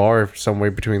to a bar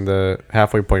somewhere between the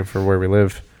halfway point for where we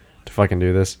live to fucking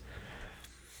do this.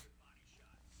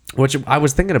 Which I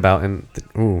was thinking about, and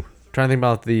trying to think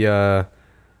about the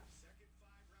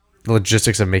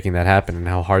logistics of making that happen and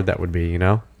how hard that would be,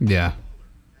 Yeah.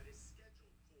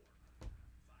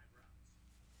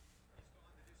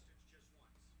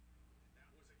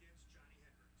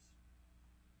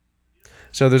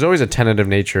 So there's always a tentative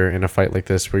nature in a fight like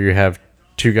this where you have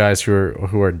two guys who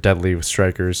are deadly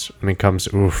strikers, and it comes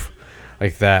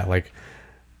like that. Like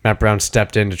Matt Brown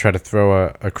stepped in to try to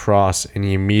throw a cross, and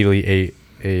he immediately ate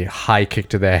a high kick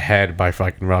to the head by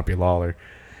fucking Robbie Lawler.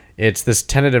 It's this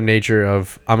tentative nature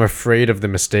of I'm afraid of the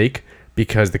mistake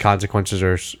because the consequences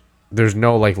are there's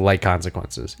no like light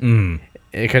consequences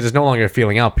because it's no longer a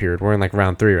feeling out period. We're in like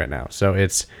round 3 right now, so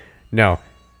it's no.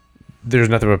 There's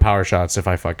nothing but power shots if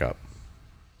I fuck up.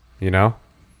 You know?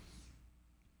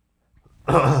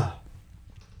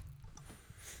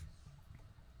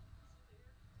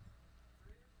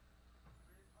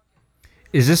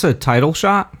 Is this a title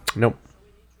shot? Nope.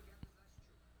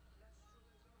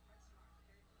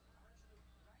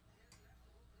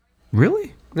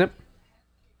 Really? Yep.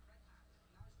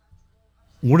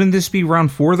 Wouldn't this be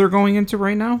round 4 they're going into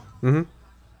right now?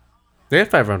 They had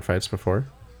 5-round fights before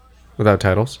without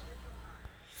titles.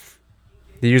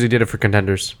 They usually did it for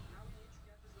contenders.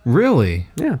 Really?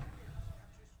 Yeah.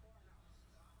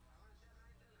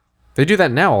 They do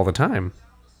that now all the time.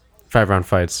 5-round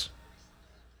fights.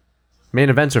 Main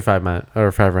events are 5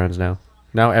 rounds now.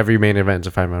 Now every main event is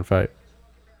a 5-round fight.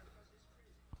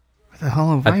 Where the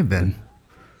hell have I been?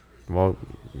 Well,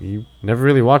 you never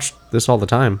really watched this all the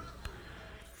time.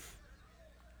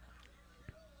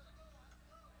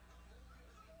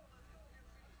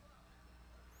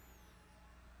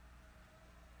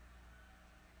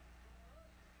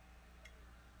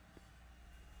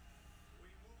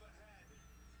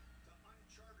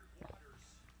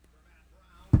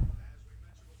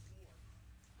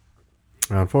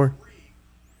 Round 4.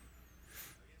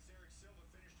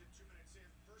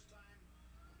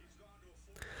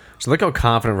 So look how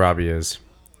confident Robbie is.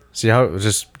 See how it was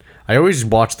just... I always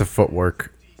watch the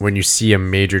footwork when you see a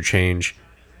major change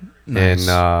Nice.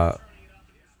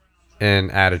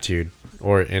 in attitude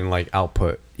or in like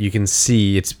output. You can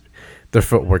see it's the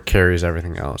footwork carries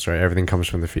everything else, right? Everything comes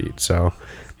from the feet. So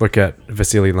look at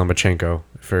Vasily Lomachenko,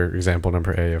 for example,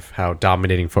 number A, of how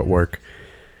dominating footwork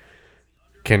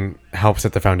can help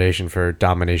set the foundation for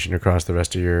domination across the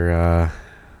rest of your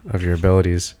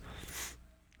abilities.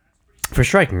 For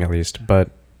striking, at least. But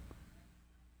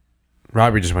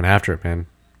Robbie just went after it, man.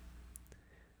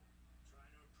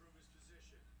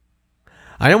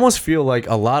 I almost feel like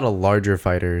a lot of larger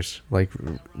fighters, like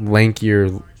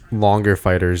lankier, longer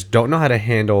fighters, don't know how to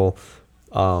handle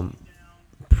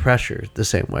pressure the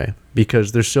same way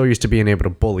because they're so used to being able to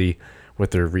bully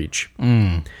with their reach.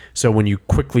 So when you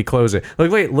quickly close it,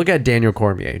 look at Daniel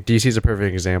Cormier. DC is a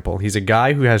perfect example. He's a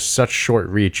guy who has such short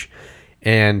reach,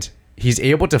 and he's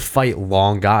able to fight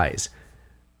long guys.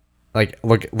 Like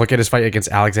look at his fight against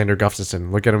Alexander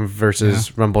Gustafsson. Look at him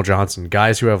versus Rumble Johnson.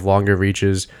 Guys who have longer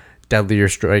reaches, deadlier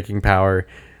striking power,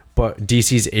 but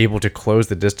DC's able to close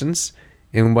the distance.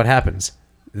 And what happens?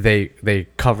 They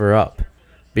cover up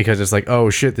because it's like, oh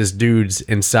shit, this dude's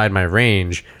inside my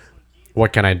range.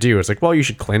 What can I do? It's like, well, you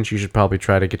should clinch. You should probably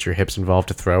try to get your hips involved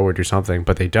to throw or do something,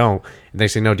 but they don't. And they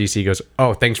say no. DC goes,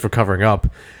 oh, thanks for covering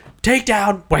up.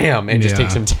 Takedown, wham, and just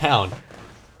takes him down.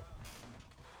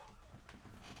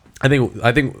 I think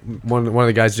one of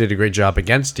the guys who did a great job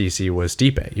against DC was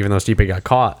Stipe, even though Stipe got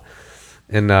caught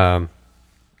in the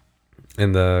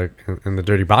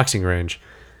dirty boxing range.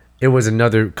 It was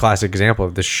another classic example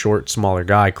of this short, smaller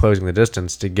guy closing the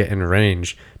distance to get in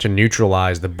range to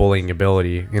neutralize the bullying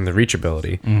ability and the reach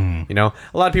ability. You know,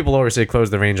 a lot of people always say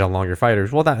close the range on longer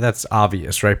fighters. Well, that's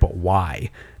obvious, right? But why?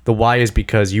 The why is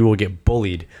because you will get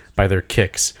bullied by their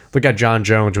kicks. Look at John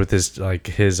Jones with his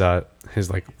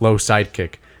low side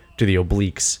kick to the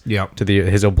obliques. Yep. To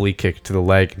his oblique kick to the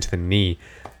leg and to the knee.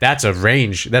 That's a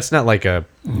range. That's not like a,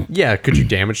 yeah, could you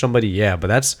damage somebody? Yeah, but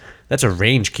that's a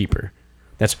range keeper.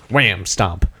 That's wham,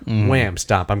 stomp, wham,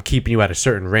 stomp. I'm keeping you at a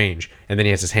certain range. And then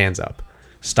he has his hands up.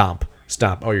 Stomp,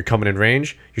 stomp. Oh, you're coming in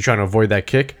range? You're trying to avoid that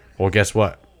kick? Well, guess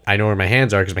what? I know where my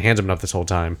hands are because my hands have been up this whole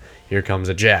time. Here comes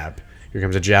a jab. Here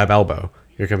comes a jab elbow.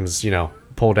 Here comes,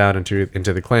 pull down into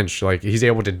the clinch. Like, he's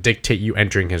able to dictate you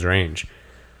entering his range.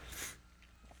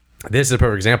 This is a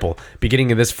perfect example.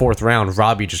 Beginning of this fourth round,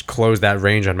 Robbie just closed that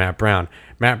range on Matt Brown.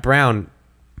 Matt Brown,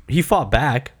 he fought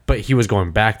back, but he was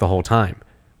going back the whole time.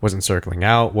 Wasn't circling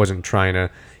out, he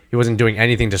wasn't doing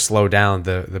anything to slow down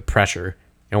the pressure.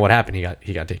 And what happened?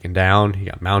 He got taken down, he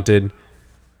got mounted.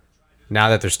 Now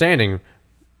that they're standing,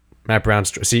 Matt Brown,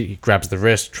 he grabs the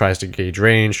wrist, tries to gauge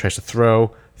range, tries to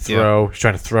throw. Yeah. He's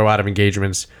trying to throw out of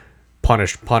engagements.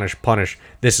 Punish.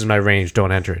 This is my range,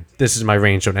 don't enter it. This is my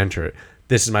range, don't enter it.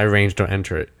 This is my range, don't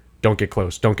enter it. Don't get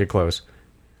close.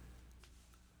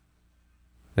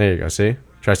 There you go, see?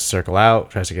 Tries to circle out,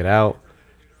 tries to get out.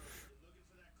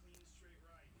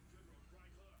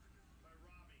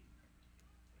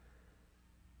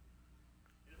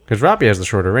 Because Robbie has the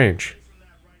shorter range.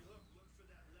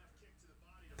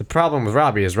 The problem with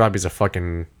Robbie is Robbie's a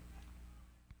fucking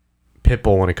pit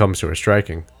bull when it comes to his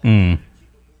striking.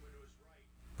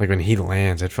 Like when he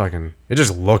lands, it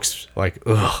just looks like,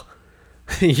 ugh.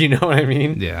 You know what I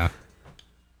mean? Yeah.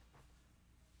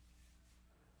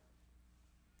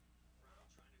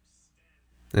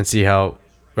 And see how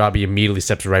Robbie immediately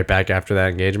steps right back after that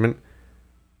engagement?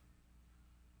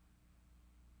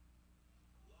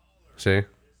 See?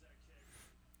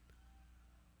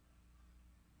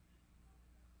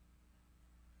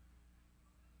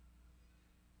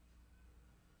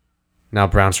 Now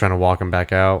Brown's trying to walk him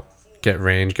back out, get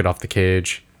range, get off the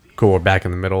cage. Cool, we're back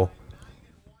in the middle.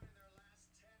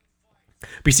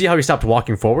 But you see how he stopped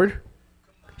walking forward?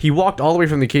 He walked all the way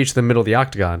from the cage to the middle of the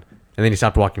octagon, and then he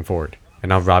stopped walking forward. And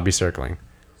now Robbie's circling.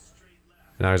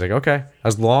 And I was like, okay,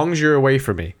 as long as you're away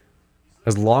from me,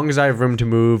 as long as I have room to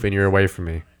move and you're away from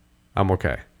me, I'm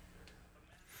okay.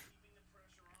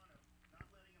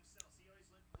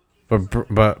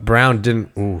 But Brown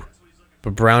didn't. Ooh.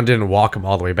 But Brown didn't walk him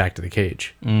all the way back to the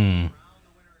cage.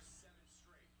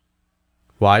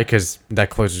 Why? Because that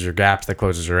closes your gaps, that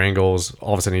closes your angles.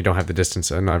 All of a sudden, you don't have the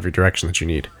distance in every direction that you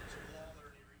need.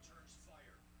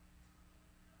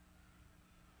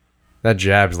 That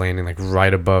jab's landing like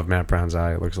right above Matt Brown's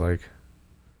eye, it looks like.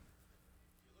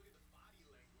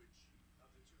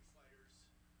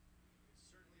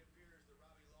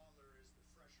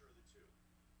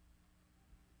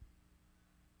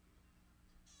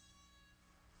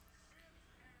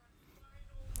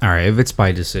 All right, if it's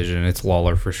by decision, it's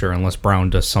Lawler for sure, unless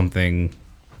Brown does something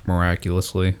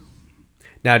miraculously.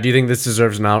 Now, do you think this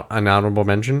deserves an honorable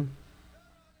mention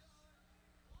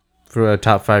for a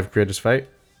top 5 greatest fight?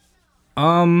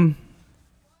 I mean,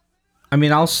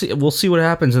 I'll see. We'll see what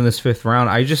happens in this 5th round.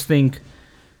 I just think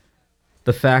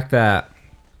the fact that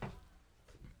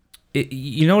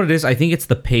you know what it is. I think it's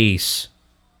the pace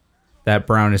that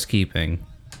Brown is keeping.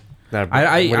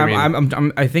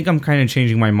 I think I'm kind of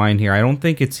changing my mind here. I don't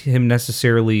think it's him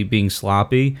necessarily being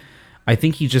sloppy. I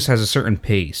think he just has a certain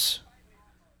pace.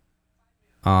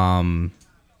 And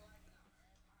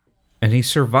he's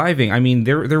surviving. I mean,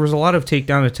 there was a lot of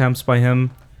takedown attempts by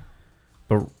him,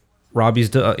 but Robbie's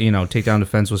takedown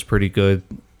defense was pretty good.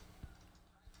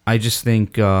 I just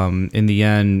think in the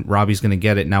end, Robbie's going to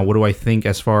get it. Now, what do I think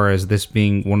as far as this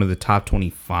being one of the top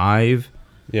 25?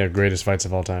 Yeah, greatest fights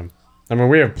of all time. I mean,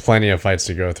 we have plenty of fights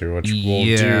to go through, which we'll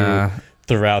do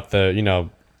throughout the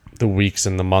weeks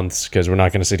and the months, because we're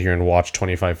not going to sit here and watch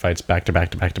 25 fights back to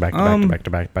back to back to back to back to back to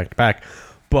back back to back.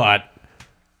 But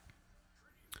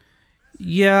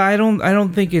yeah, I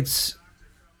don't think it's.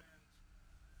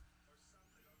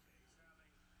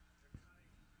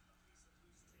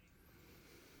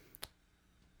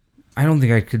 I don't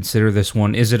think I'd consider this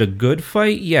one. Is it a good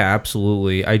fight? Yeah,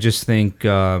 absolutely. I just think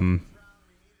I'm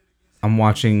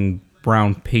watching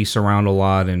Brown pace around a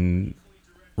lot and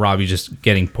Robbie just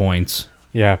getting points.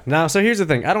 yeah. Now, so here's the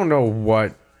thing. I don't know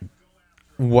what.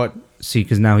 See,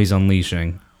 because now he's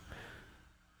unleashing.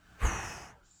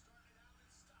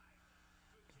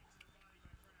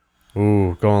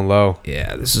 Ooh, going low.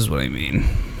 Yeah, this is what I mean.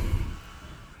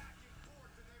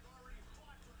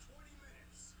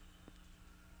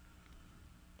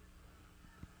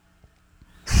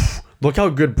 Look how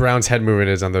good Brown's head movement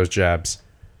is on those jabs.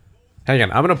 Hang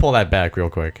on, I'm gonna pull that back real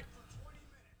quick.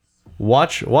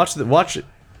 Watch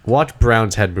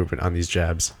Brown's head movement on these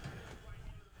jabs.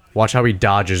 Watch how he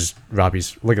dodges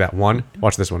Robbie's. Look at that one.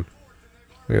 Watch this one.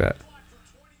 Look at that.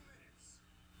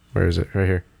 Where is it? Right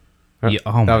here. Yeah,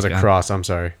 oh that was a God. cross. I'm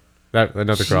sorry. That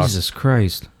another cross. Jesus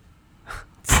Christ.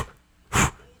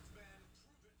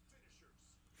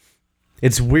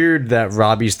 It's weird that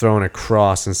Robbie's throwing a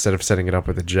cross instead of setting it up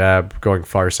with a jab, going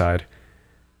far side.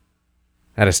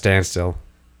 At a standstill.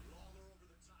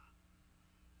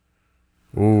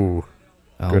 Ooh.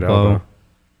 Good elbow.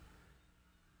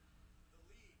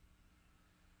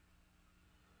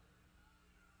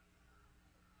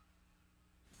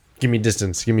 Give me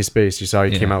distance. Give me space. You saw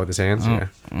he came out with his hands?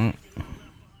 Yeah.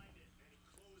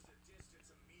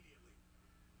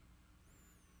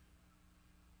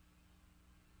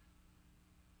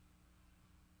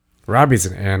 Robbie's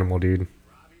an animal, dude.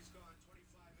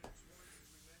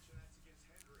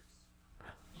 I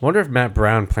wonder if Matt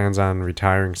Brown plans on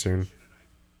retiring soon.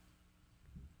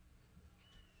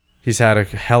 He's had a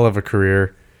hell of a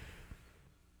career.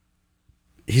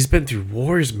 He's been through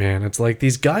wars, man. It's like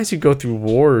these guys who go through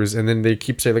wars and then they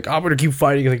keep saying, like, I'm going to keep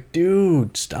fighting. You're like,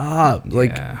 dude, stop.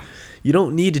 Like, you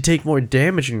don't need to take more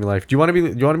damage in your life. Do you want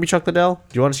to be Chuck Liddell?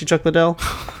 Do you want to see Chuck Liddell?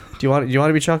 Do you want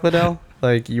to be Chuck Liddell?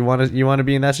 Like, you want to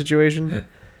be in that situation?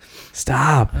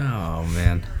 Stop. Oh,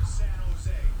 man.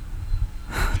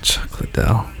 Chuck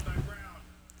Liddell.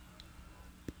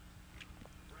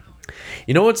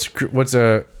 You know what's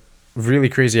a really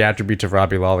crazy attribute to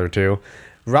Robbie Lawler too?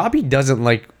 Robbie doesn't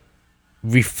like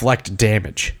reflect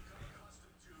damage.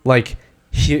 Like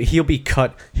he'll be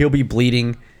cut, he'll be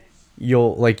bleeding.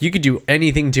 You could do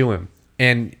anything to him,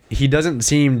 and he doesn't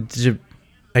seem to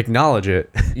acknowledge it.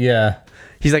 Yeah.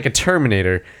 He's like a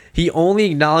Terminator. He only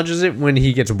acknowledges it when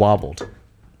he gets wobbled.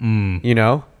 You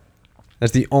know?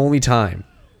 That's the only time.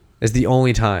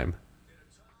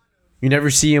 You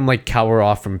never see him like cower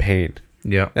off from pain.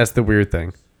 Yeah. That's the weird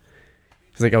thing.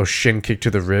 He's like, oh, shin kick to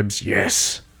the ribs.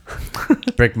 Yes.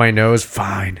 Break my nose.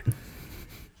 Fine.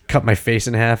 Cut my face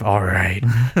in half. All right.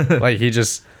 Like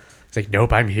it's like,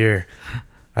 nope, I'm here.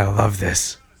 I love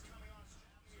this.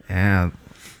 Yeah.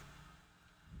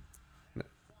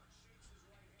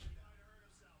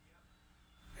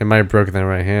 It might have broken that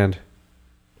right hand.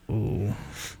 Ooh.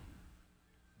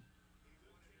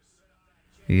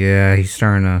 Yeah, he's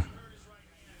starting to.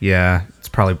 Yeah, it's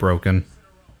probably broken.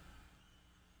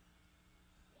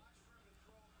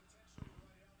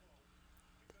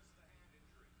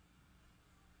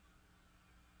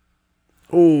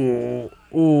 Ooh.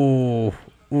 Ooh.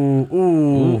 Ooh.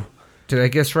 Ooh. Did I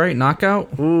guess right?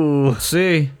 Knockout? Ooh. Let's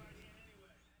see.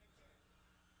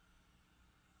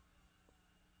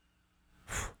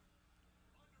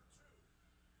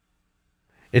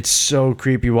 It's so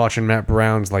creepy watching Matt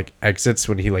Brown's like exits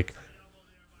when he like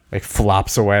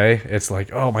flops away. It's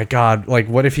like, oh my god, like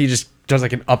what if he just does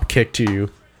like an up kick to you.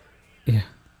 Yeah.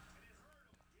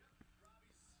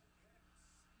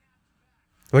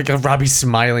 Like Robbie's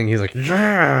smiling. He's like,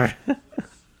 yeah.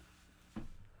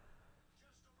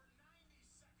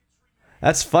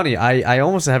 That's funny. I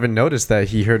almost haven't noticed that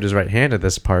he hurt his right hand at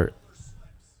this part.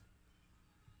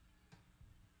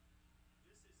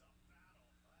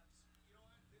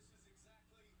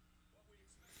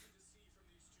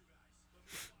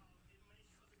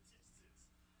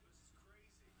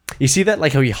 You see that,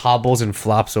 like how he hobbles and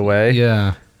flops away?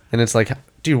 Yeah. And it's like,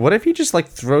 dude, what if he just like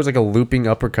throws like a looping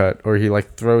uppercut, or he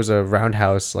like throws a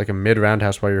roundhouse, like a mid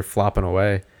roundhouse while you're flopping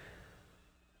away?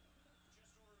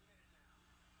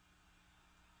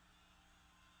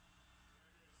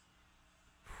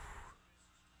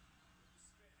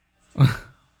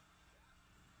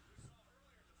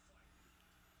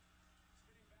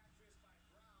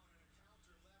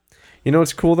 You know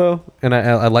what's cool though, and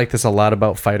I like this a lot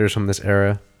about fighters from this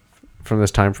era, from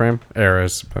this time frame.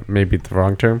 Eras, but maybe the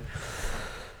wrong term.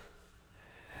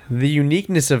 The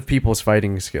uniqueness of people's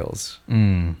fighting skills.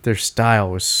 Their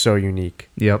style was so unique.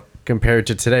 Yep. Compared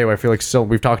to today, where I feel like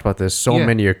we've talked about this. So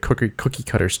many are cookie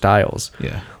cutter styles.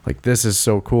 Yeah. Like this is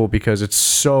so cool because it's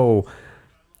so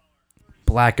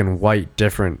black and white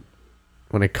different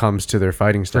when it comes to their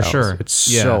fighting styles. For sure. It's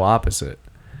so opposite.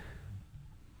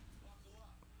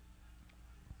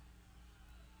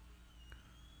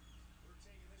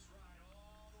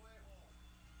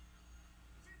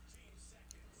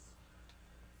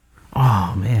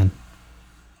 Oh man.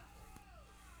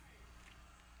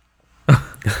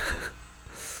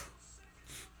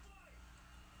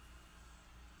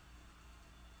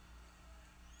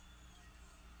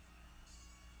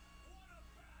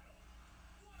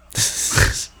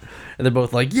 And they're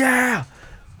both like, yeah.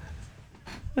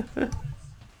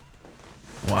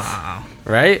 Wow.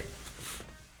 Right?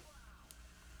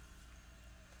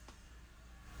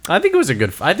 I think it was a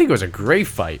good. I think it was a great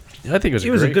fight. I think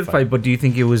It was a good fight, but do you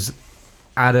think it was,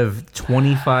 out of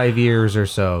 25 years or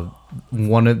so,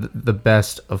 one of the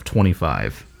best of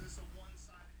 25?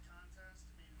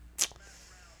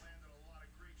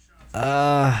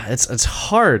 It's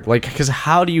hard, like, because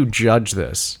how do you judge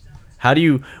this?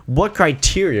 What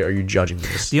criteria are you judging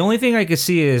this? The only thing I could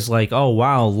see is like, oh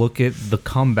wow, look at the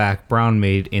comeback Brown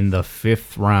made in the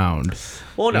 5th round.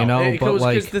 Well, no, you know, but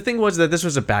like, the thing was that this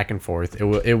was a back and forth.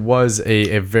 It was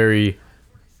a very.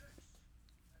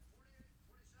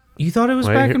 You thought it was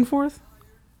Wait, back here- and forth?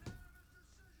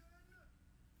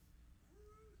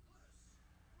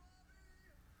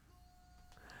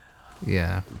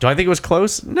 Yeah. Do I think it was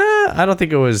close? Nah, I don't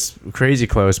think it was crazy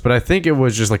close, but I think it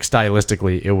was just like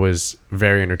stylistically, it was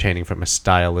very entertaining from a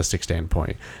stylistic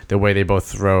standpoint. The way they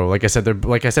both throw, like I said at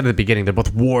the beginning, they're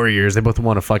both warriors. They both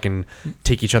want to fucking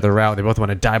take each other out. They both want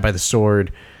to die by the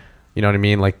sword. You know what I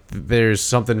mean? Like there's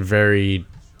something very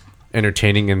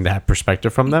entertaining in that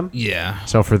perspective from them. Yeah.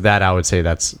 So for that, I would say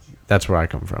that's where I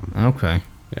come from. Okay.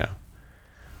 Yeah.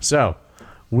 So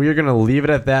we're gonna leave it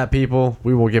at that, people.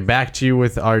 We will get back to you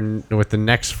with the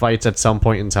next fights at some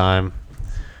point in time.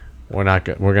 We're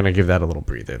gonna give that a little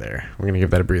breather there. We're gonna give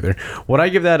that a breather. Would I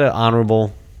give that an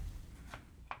honorable?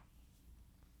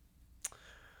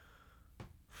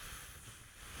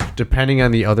 Depending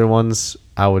on the other ones,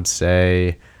 I would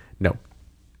say no.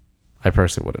 I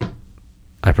personally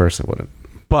wouldn't.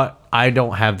 But I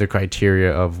don't have the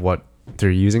criteria of what they're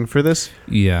using for this.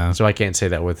 Yeah. So I can't say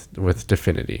that with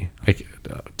definity.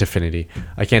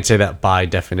 I can't say that by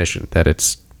definition that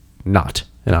it's not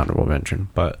an honorable mention.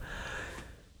 But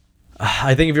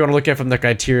I think if you want to look at it from the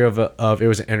criteria of it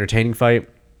was an entertaining fight,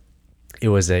 it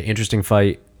was an interesting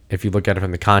fight. If you look at it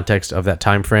from the context of that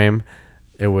time frame,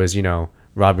 it was,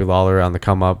 Robbie Lawler on the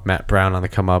come up, Matt Brown on the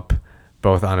come up,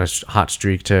 both on a hot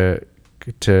streak to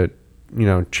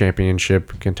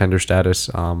championship contender status.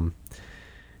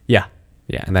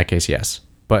 Yeah, in that case, yes.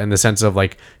 But in the sense of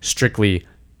like strictly,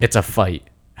 it's a fight.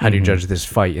 How do you judge this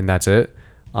fight? And that's it.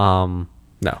 No,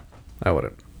 I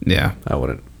wouldn't. Yeah. I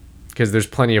wouldn't. Because there's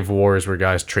plenty of wars where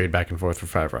guys trade back and forth for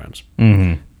 5 rounds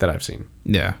that I've seen.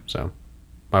 Yeah. So,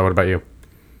 what about you?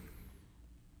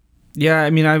 Yeah, I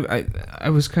mean, I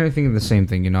was kind of thinking the same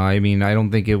thing, I mean, I don't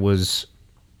think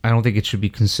it should be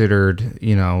considered,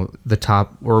 the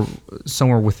top or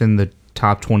somewhere within the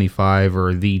top 25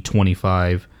 or the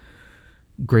 25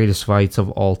 greatest fights of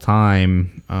all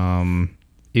time.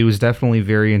 It was definitely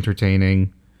very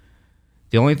entertaining.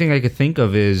 The only thing I could think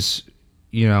of is,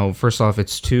 first off,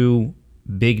 it's 2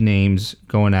 big names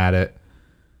going at it.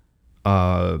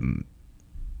 And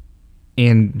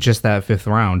just that 5th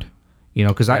round.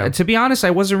 Because to be honest,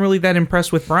 I wasn't really that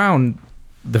impressed with Brown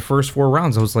the first 4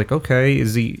 rounds. I was like, okay,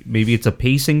 maybe it's a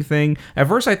pacing thing. At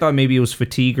first I thought maybe it was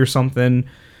fatigue or something.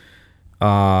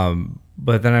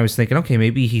 But then I was thinking, okay,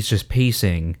 maybe he's just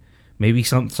pacing. Maybe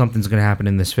something's going to happen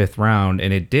in this 5th round,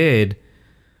 and it did.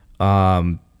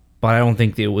 But I don't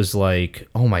think it was like,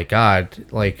 oh my God,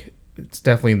 like it's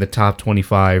definitely in the top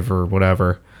 25 or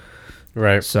whatever.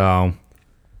 Right. So,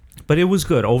 but it was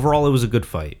good. Overall, it was a good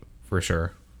fight for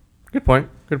sure. Good point.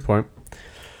 Good point.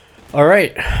 All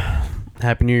right.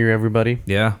 Happy New Year, everybody.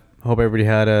 Yeah. Hope everybody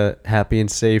had a happy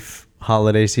and safe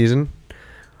holiday season.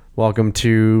 Welcome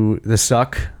to the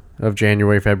suck of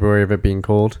January, February of it being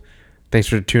cold. Thanks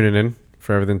for tuning in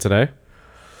for everything today.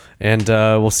 And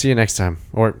we'll see you next time.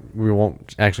 Or we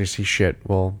won't actually see shit.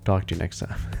 We'll talk to you next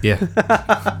time. Yeah.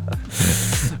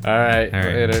 All right. All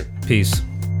right. Later. Peace.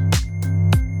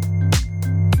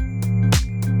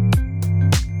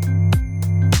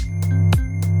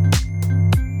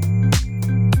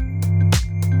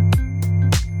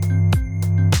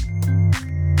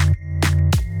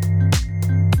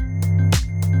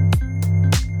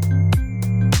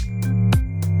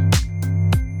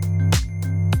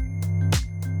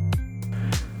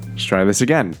 Let's try this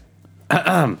again.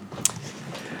 Happy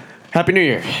New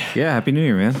Year. Yeah, Happy New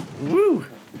Year, man. Woo.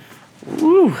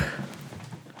 Woo.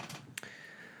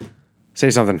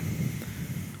 Say something.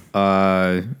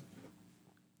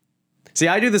 See,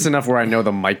 I do this enough where I know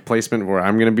the mic placement where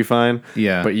I'm gonna be fine.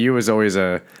 Yeah. But you is always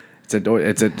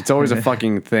it's always a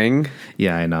fucking thing.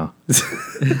 Yeah, I know.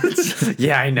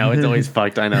 Yeah, I know. It's always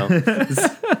fucked. I know.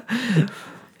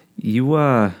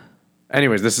 You,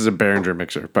 Anyways, this is a Behringer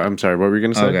mixer. But I'm sorry. What were you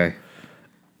gonna say? okay.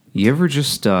 You ever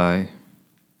just,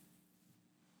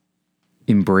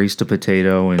 embraced a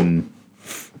potato and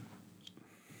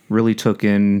really took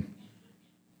in,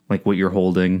 like, what you're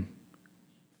holding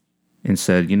and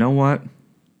said, you know what?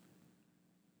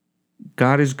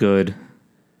 God is good,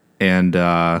 and,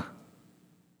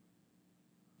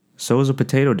 so is a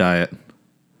potato diet.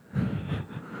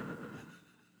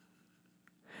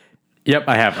 Yep,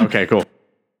 I have. Okay, cool.